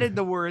I added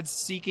the words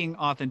seeking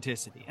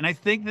authenticity. And I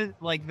think that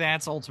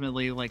that's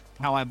ultimately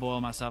how I boil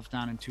myself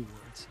down in 2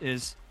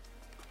 words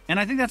and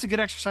I think that's a good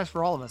exercise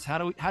for all of us. How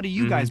do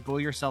you guys boil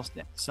yourselves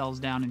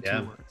down in 2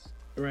 words?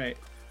 Right.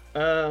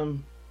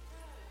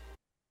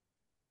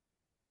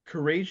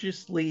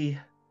 Courageously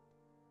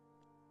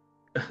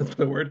that's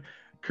the word.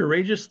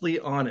 Courageously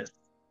honest.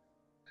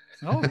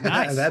 Oh,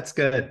 nice. That's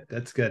good.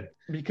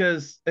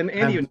 Because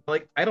Andy,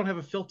 I don't have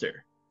a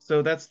filter,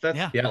 so that's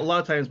Yeah. a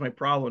lot of times my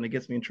problem. It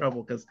gets me in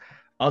trouble because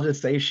I'll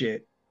just say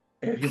shit,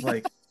 and he's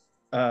like,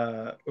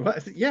 what? I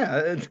said,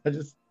 yeah, I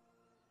just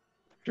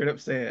straight up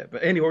say it.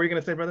 But Andy, what were you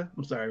gonna say, brother?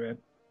 I'm sorry, man.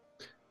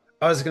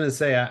 I was going to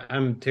say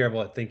I'm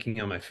terrible at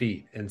thinking on my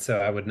feet, and so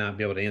I would not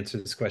be able to answer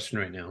this question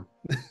right now.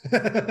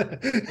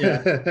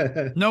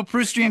 Yeah. No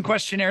Proustian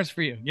questionnaires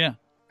for you. Yeah.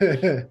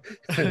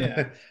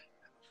 Yeah.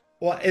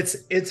 Well,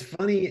 it's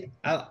funny.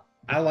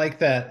 I like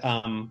that.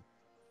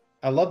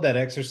 I love that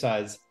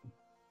exercise.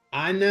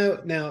 I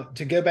know now,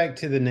 to go back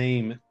to the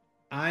name,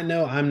 I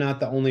know I'm not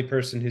the only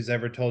person who's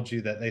ever told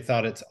you that they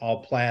thought it's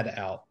all plaid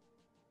out,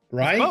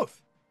 right? It's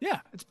both.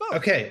 Yeah, it's both.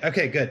 Okay,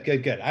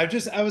 good. I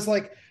was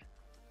like,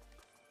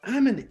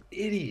 I'm an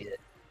idiot.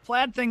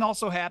 Plaid thing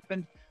also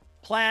happened.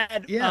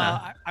 Plaid.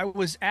 Yeah. I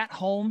was at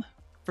home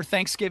for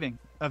Thanksgiving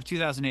of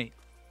 2008.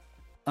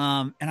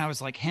 And I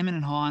was like hemming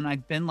and hawing.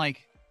 I'd been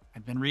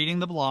reading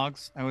the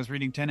blogs. I was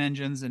reading 10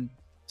 Engines and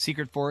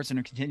Secret Force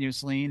and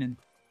Continuous Lean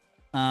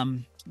and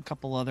a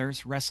couple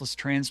others. Restless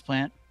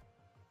Transplant.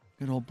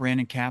 Good old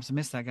Brandon Capps. I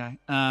miss that guy.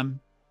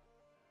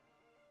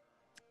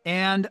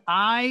 And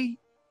I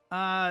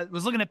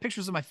was looking at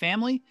pictures of my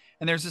family,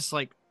 and there's this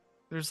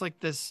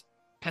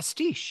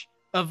pastiche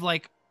of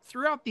like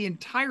throughout the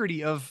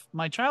entirety of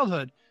my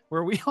childhood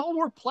where we all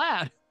wore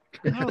plaid.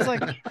 And I was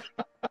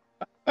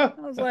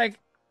like,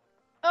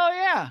 oh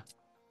yeah.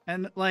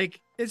 And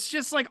like, it's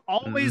just like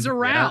always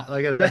around.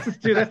 Yeah, that's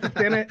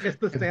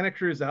the Santa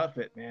Cruz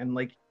outfit, man.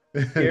 Like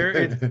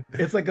here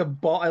it's like a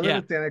ball. I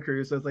live in Santa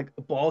Cruz, so it's like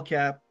a ball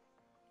cap,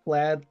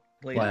 plaid,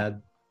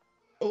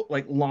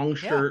 like long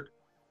shirt,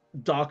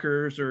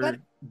 Dockers or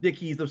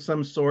Dickies of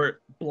some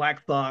sort,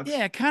 black socks.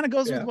 Yeah, it kind of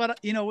goes with what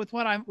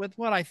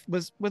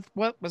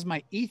was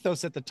my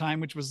ethos at the time,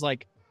 which was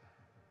like,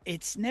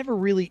 it's never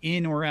really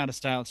in or out of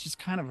style. It's just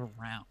kind of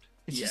around.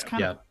 It's just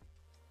kind of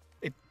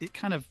it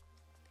kind of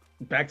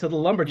back to the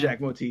lumberjack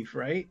motif,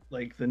 right?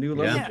 Like the new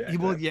lumberjack.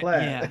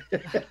 Yeah.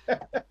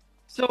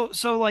 So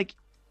like,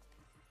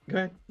 go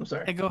ahead. I'm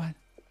sorry. Hey, go ahead.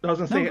 I was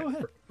gonna say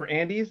for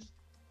Andy's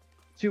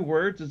 2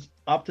 words is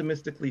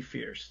optimistically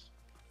fierce.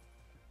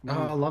 Oh,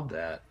 I love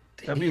that.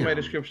 That'd be my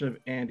description of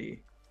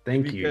Andy.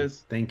 Thank you.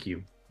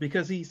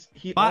 Because he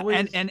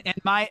always and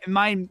my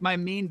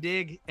mean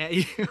dig at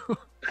you,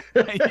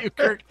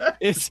 Kurt,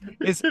 is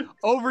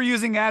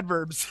overusing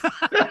adverbs.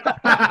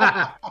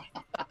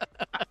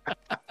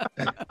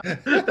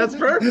 That's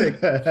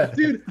perfect,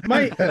 dude.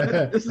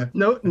 This is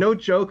no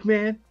joke,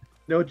 man.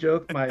 No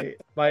joke. My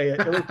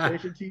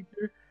illustration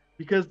teacher,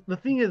 because the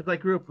thing is, I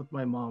grew up with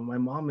my mom. My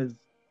mom is,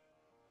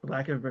 for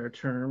lack of a better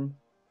term,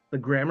 the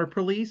grammar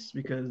police,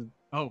 because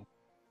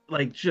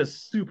like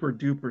just super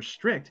duper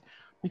strict,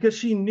 because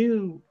she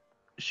knew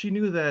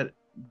that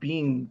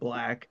being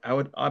black, I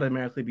would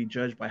automatically be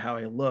judged by how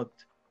I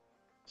looked.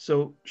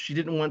 So she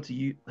didn't want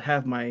to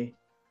have my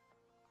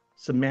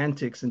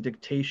semantics and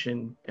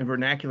dictation and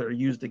vernacular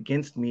used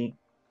against me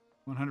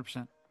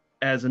 100%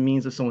 as a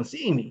means of someone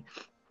seeing me.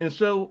 And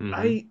so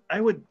I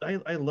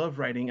love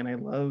writing, and I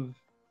love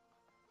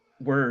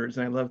words,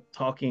 and I love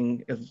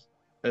talking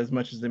as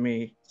much as it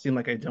may seem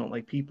like I don't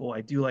like people.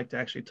 I do like to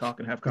actually talk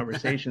and have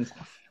conversations.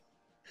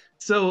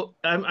 So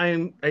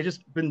I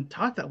just been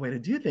taught that way to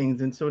do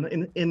things. And so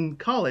in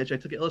college, I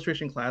took an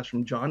illustration class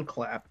from John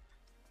Clapp,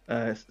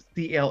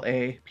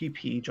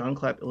 CLAPP, John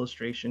Clapp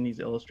Illustration. He's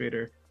an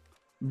illustrator,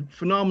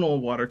 phenomenal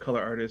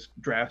watercolor artist,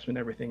 draftsman,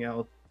 everything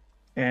else.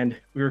 And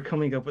we were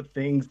coming up with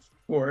things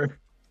for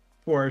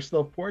our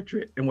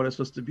self-portrait and what it's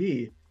supposed to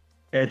be.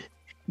 And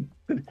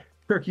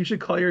Kirk, you should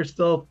call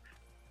yourself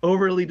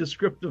overly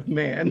descriptive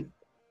man.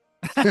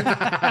 Oh,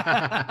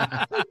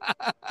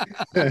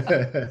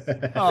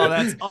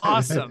 that's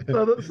awesome.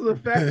 So the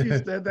fact you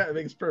said that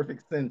makes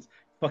perfect sense.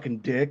 Fucking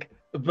dick.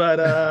 But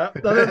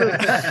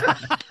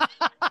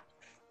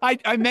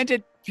I meant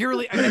it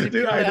purely out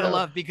of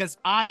love, because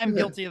I'm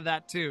guilty of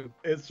that too.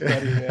 It's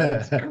funny, man.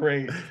 It's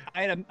great.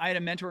 I had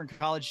a mentor in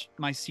college.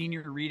 My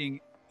senior reading,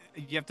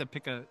 you have to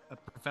pick a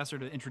professor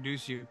to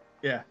introduce you.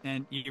 Yeah.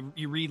 And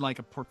you read like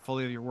a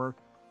portfolio of your work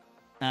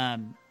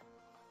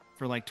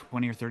for like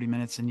 20 or 30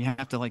 minutes, and you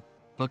have to like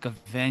book a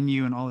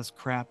venue and all this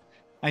crap.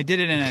 I did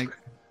it in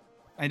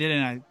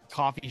a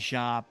coffee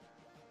shop.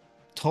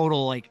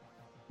 Total like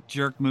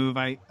jerk move.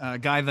 A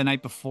guy the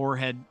night before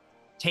had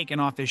taken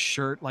off his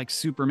shirt like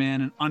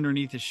Superman, and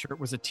underneath his shirt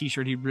was a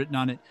t-shirt he'd written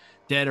on it,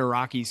 "Dead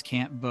Iraqis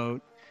Can't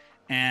Vote."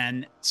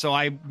 And so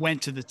I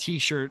went to the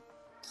t-shirt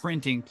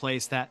printing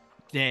place that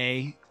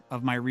day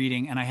of my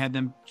reading, and I had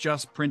them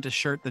just print a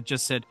shirt that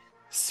just said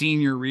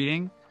 "Senior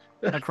Reading"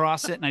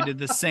 across it, and I did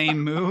the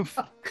same move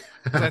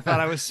because I thought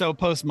I was so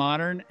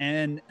postmodern.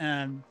 And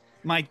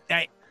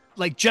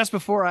like just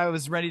before I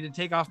was ready to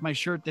take off my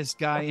shirt, this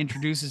guy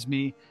introduces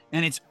me,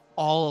 and it's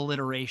all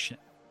alliteration.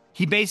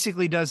 He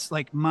basically does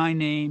like my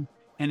name,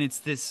 and it's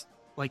this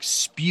like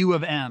spew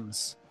of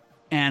M's,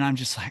 and I'm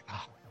just like,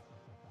 oh,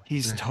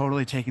 he's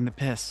totally taking the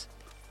piss.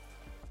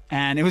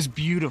 And it was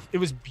beautiful. It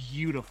was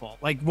beautiful.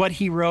 Like what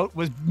he wrote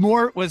was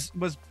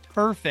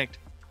perfect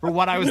for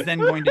what I was then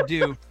going to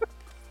do,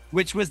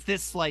 which was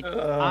this like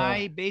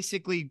I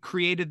basically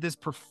created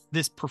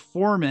this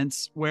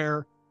performance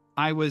where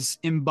I was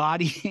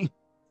embodying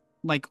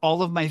like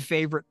all of my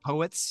favorite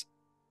poets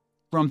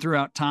from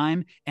throughout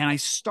time. And I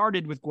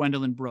started with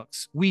Gwendolyn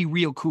Brooks. We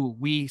real cool.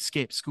 We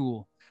skip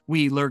school.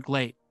 We lurk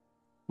late.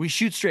 We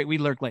shoot straight. We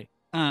lurk late.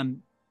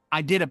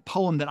 I did a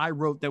poem that I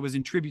wrote that was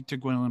in tribute to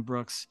Gwendolyn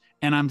Brooks.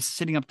 And I'm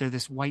sitting up there,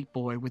 this white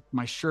boy with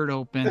my shirt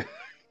open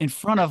in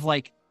front of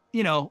like,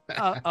 you know,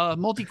 a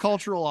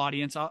multicultural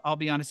audience. I'll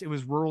be honest. It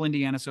was rural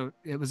Indiana. So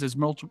it was as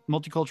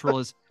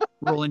multicultural as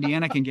rural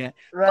Indiana can get.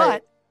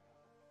 Right.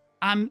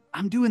 I'm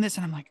doing this,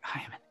 and I'm like, I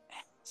am an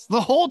ass.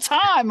 The whole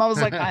time I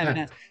was like, I am an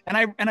ass.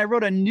 And I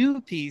wrote a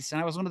new piece,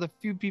 and I was one of the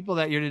few people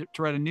that year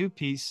to write a new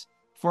piece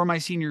for my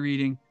senior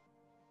reading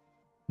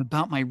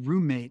about my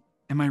roommate.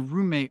 And my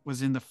roommate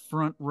was in the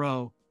front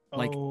row,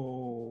 like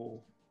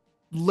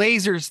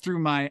lasers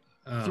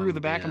through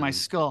the back of my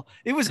skull.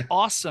 It was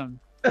awesome.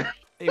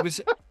 He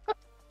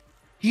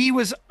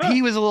was a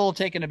little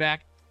taken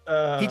aback.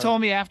 He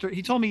told me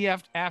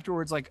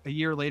afterwards, like a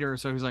year later or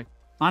so, he was like,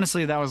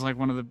 honestly, that was like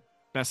one of the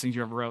best things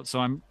you ever wrote. So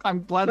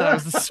I'm glad that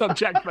was the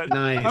subject, but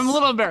Nice. I'm a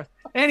little embarrassed.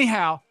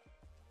 Anyhow,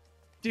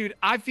 dude,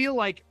 I feel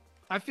like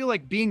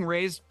being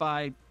raised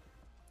by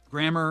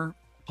grammar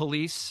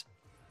police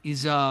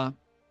is a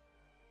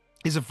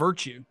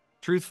virtue,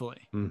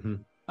 truthfully.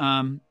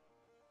 Mm-hmm.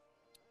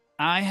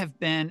 I have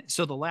been,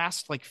 so the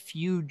last like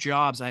few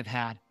jobs I've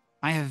had,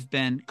 I have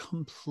been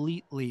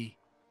completely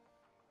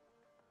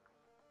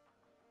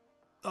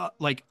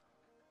like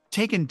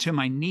taken to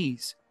my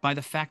knees by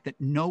the fact that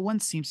no one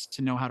seems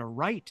to know how to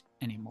write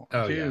anymore.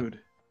 Oh,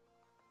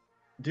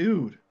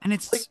 dude. And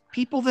it's like,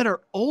 people that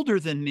are older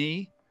than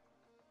me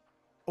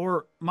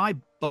or my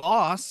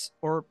boss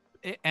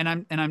and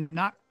I'm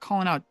not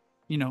calling out,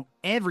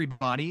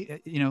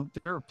 everybody,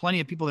 there are plenty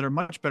of people that are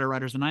much better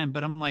writers than I am,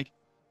 but I'm like,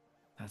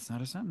 that's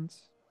not a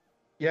sentence.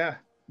 Yeah.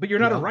 But you're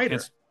not a writer.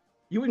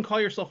 You wouldn't call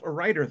yourself a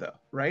writer though,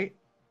 right?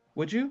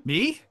 Would you?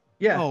 Me?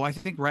 Yeah. Oh, I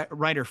think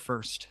writer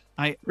first.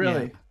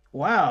 Really? Yeah.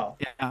 Wow.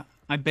 Yeah.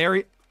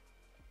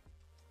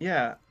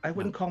 Yeah, I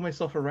wouldn't call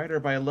myself a writer,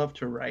 but I love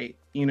to write.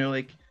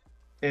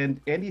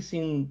 And Andy's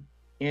seen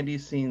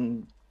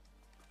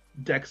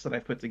decks that I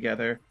put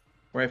together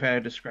where I've had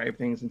to describe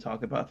things and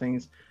talk about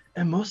things,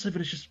 and most of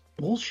it is just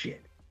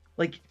bullshit.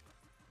 Like,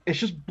 it's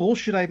just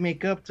bullshit I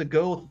make up to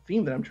go with the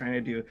theme that I'm trying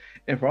to do.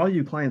 And for all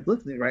you clients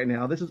listening right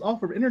now, this is all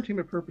for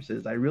entertainment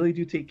purposes. I really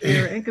do take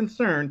care and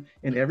concern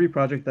in every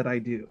project that I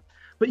do.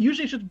 But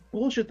usually it's just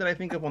bullshit that I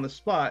think of on the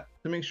spot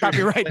to make sure.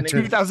 Copyright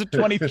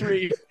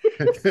 2023.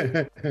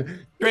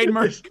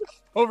 Trademark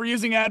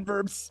overusing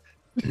adverbs.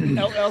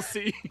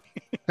 LLC.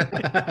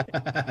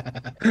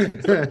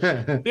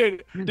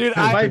 dude,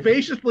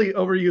 vivaciously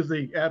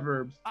overusing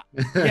adverbs.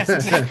 Yes,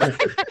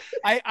 exactly.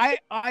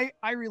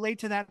 I relate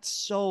to that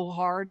so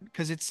hard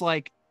because it's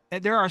like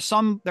there are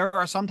some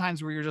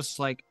times where you're just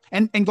like,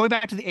 and going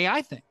back to the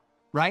AI thing,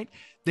 right?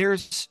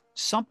 There's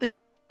something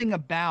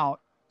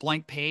about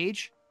blank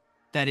page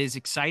that is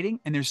exciting,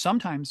 and there's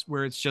sometimes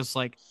where it's just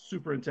like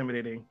super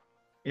intimidating.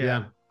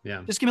 Yeah.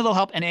 Just give me a little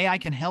help, and AI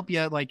can help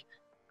you like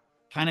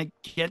kind of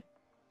get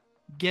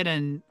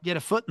a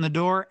foot in the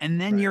door, and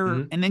then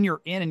you're in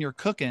and you're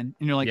cooking, and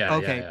you're like,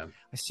 okay.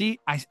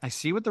 I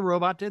see what the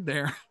robot did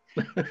there.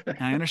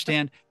 I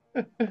understand.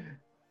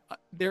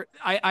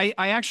 I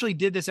actually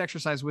did this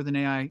exercise with an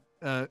AI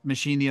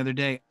machine the other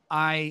day.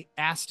 I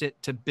asked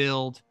it to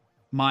build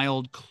my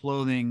old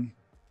sporting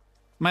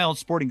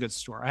goods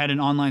store. I had an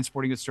online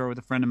sporting goods store with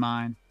a friend of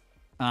mine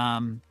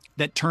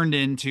that turned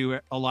into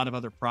a lot of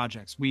other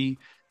projects. We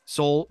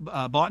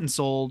bought and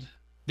sold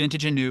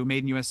vintage and new,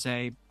 made in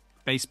USA,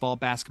 baseball,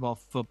 basketball,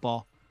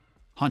 football,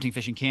 hunting,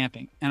 fishing,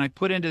 camping. And I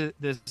put into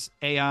this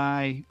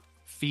AI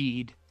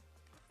feed,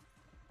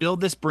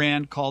 build this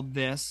brand called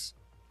this.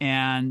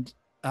 And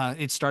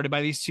it started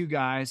by these two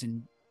guys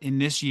in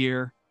this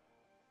year.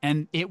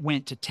 And it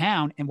went to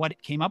town. And what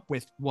it came up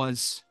with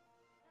was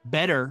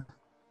better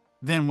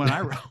than what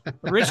I wrote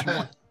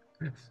originally.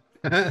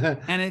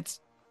 And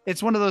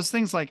it's one of those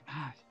things like,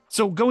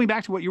 so going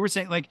back to what you were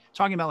saying, like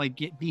talking about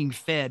like being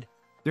fed,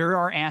 there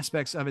are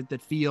aspects of it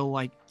that feel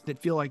like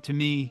to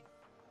me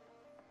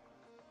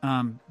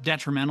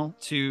detrimental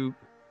to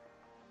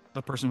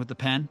the person with the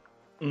pen,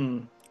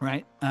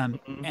 right? And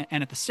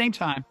at the same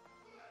time,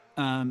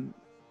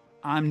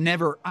 I'm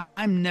never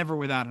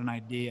without an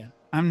idea.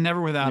 I'm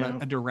never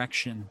without a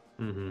direction.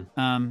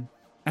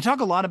 I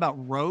talk a lot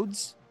about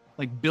roads,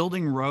 like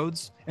building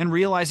roads, and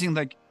realizing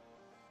like,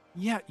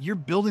 yeah, you're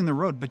building the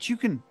road, but you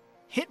can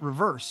hit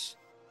reverse,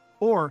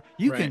 or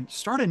you can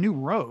start a new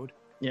road.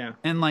 Yeah,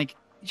 and like.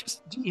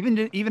 Just even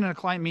in a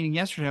client meeting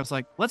yesterday, I was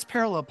like, let's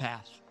parallel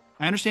path.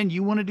 I understand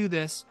you want to do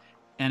this,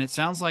 and it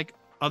sounds like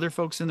other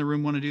folks in the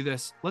room want to do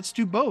this. Let's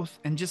do both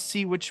and just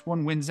see which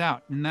one wins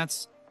out. And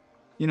that's,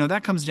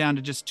 that comes down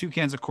to just 2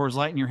 cans of Coors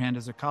Light in your hand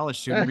as a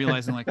college student,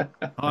 realizing like,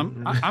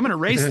 I'm going to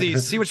race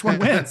these, see which one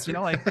wins.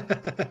 Like,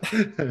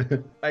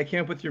 I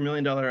came up with your $1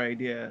 million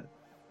idea.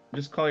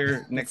 Just call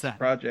your next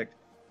project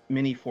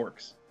Mini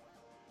Forks.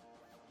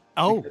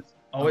 Oh. Because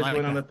always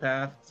going on the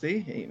path.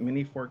 See,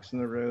 many forks in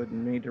the road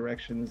and many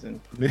directions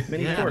and many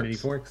forks. Many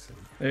forks.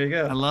 There you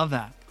go. I love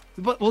that.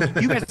 But well,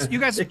 you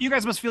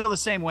guys must feel the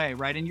same way,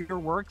 right? In your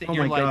work, that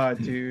you're like, oh my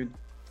god, dude.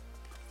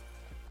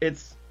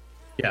 It's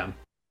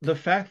the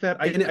fact that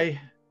I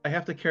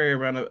have to carry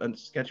around a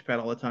sketch pad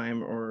all the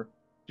time or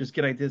just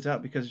get ideas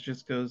out because it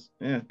just goes.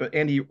 Yeah. But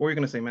Andy, what were you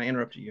gonna say, man? I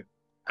interrupted you.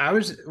 I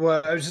was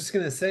just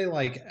gonna say,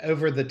 like,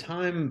 over the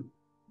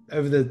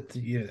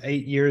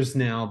 8 years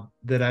now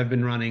that I've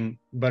been running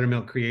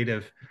Buttermilk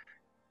Creative,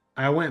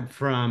 I went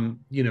from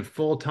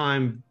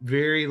full-time,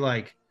 very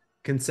like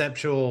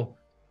conceptual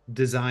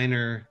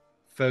designer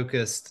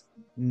focused,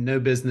 no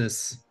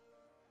business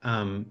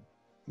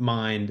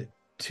mind,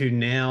 to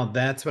now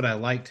that's what I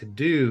like to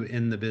do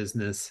in the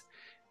business,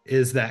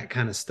 is that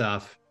kind of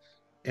stuff.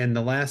 And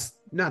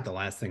not the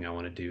last thing I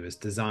want to do is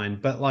design,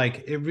 but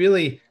like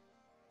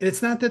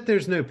it's not that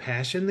there's no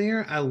passion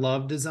there. I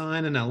love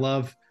design and I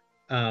love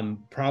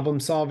problem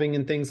solving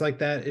and things like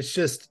that. It's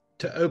just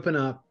to open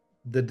up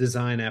the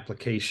design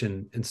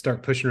application and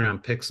start pushing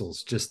around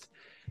pixels just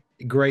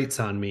grates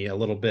on me a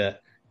little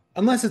bit,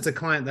 unless it's a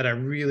client that I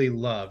really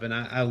love and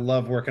I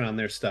love working on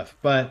their stuff.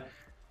 But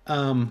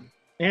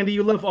Andy,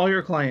 you love all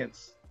your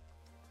clients.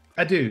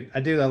 I do. I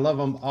love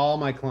them, all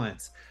my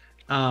clients.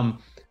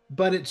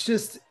 But it's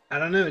just, I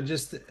don't know,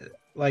 just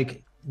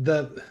like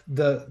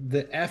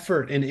the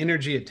effort and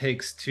energy it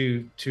takes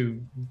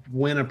to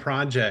win a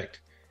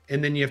project,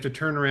 and then you have to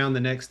turn around the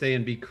next day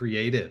and be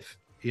creative,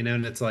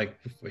 and it's like,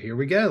 here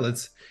we go.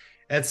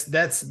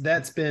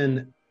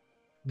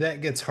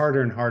 That gets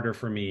harder and harder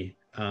for me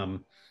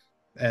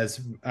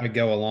as I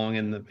go along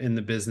in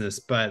the business.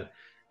 But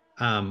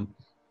then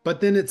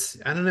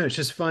I don't know, it's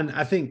just fun.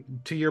 I think,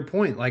 to your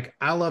point, like,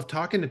 I love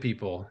talking to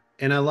people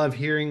and I love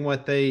hearing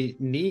what they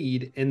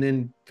need and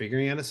then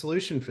figuring out a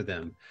solution for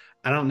them.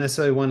 I don't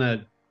necessarily want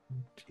to,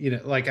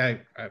 like I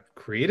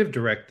creative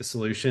direct the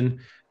solution,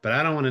 but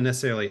I don't want to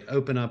necessarily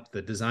open up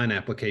the design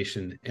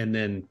application and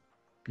then,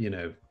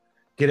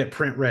 get it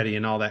print ready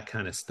and all that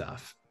kind of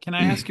stuff. Can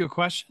I ask you a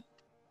question?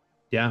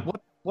 Yeah.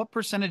 What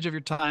percentage of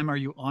your time are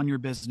you on your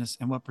business,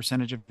 and what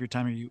percentage of your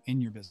time are you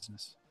in your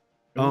business?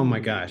 Oh my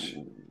gosh.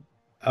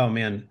 Oh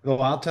man.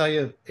 Well, I'll tell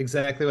you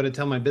exactly what I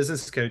tell my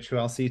business coach, who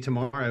I'll see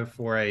tomorrow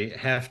for a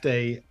half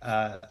day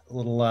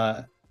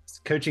little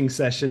coaching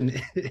session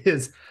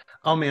is,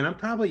 oh man, I'm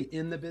probably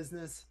in the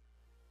business.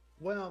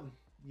 Well,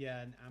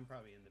 yeah, I'm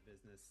probably in the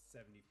business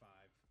 75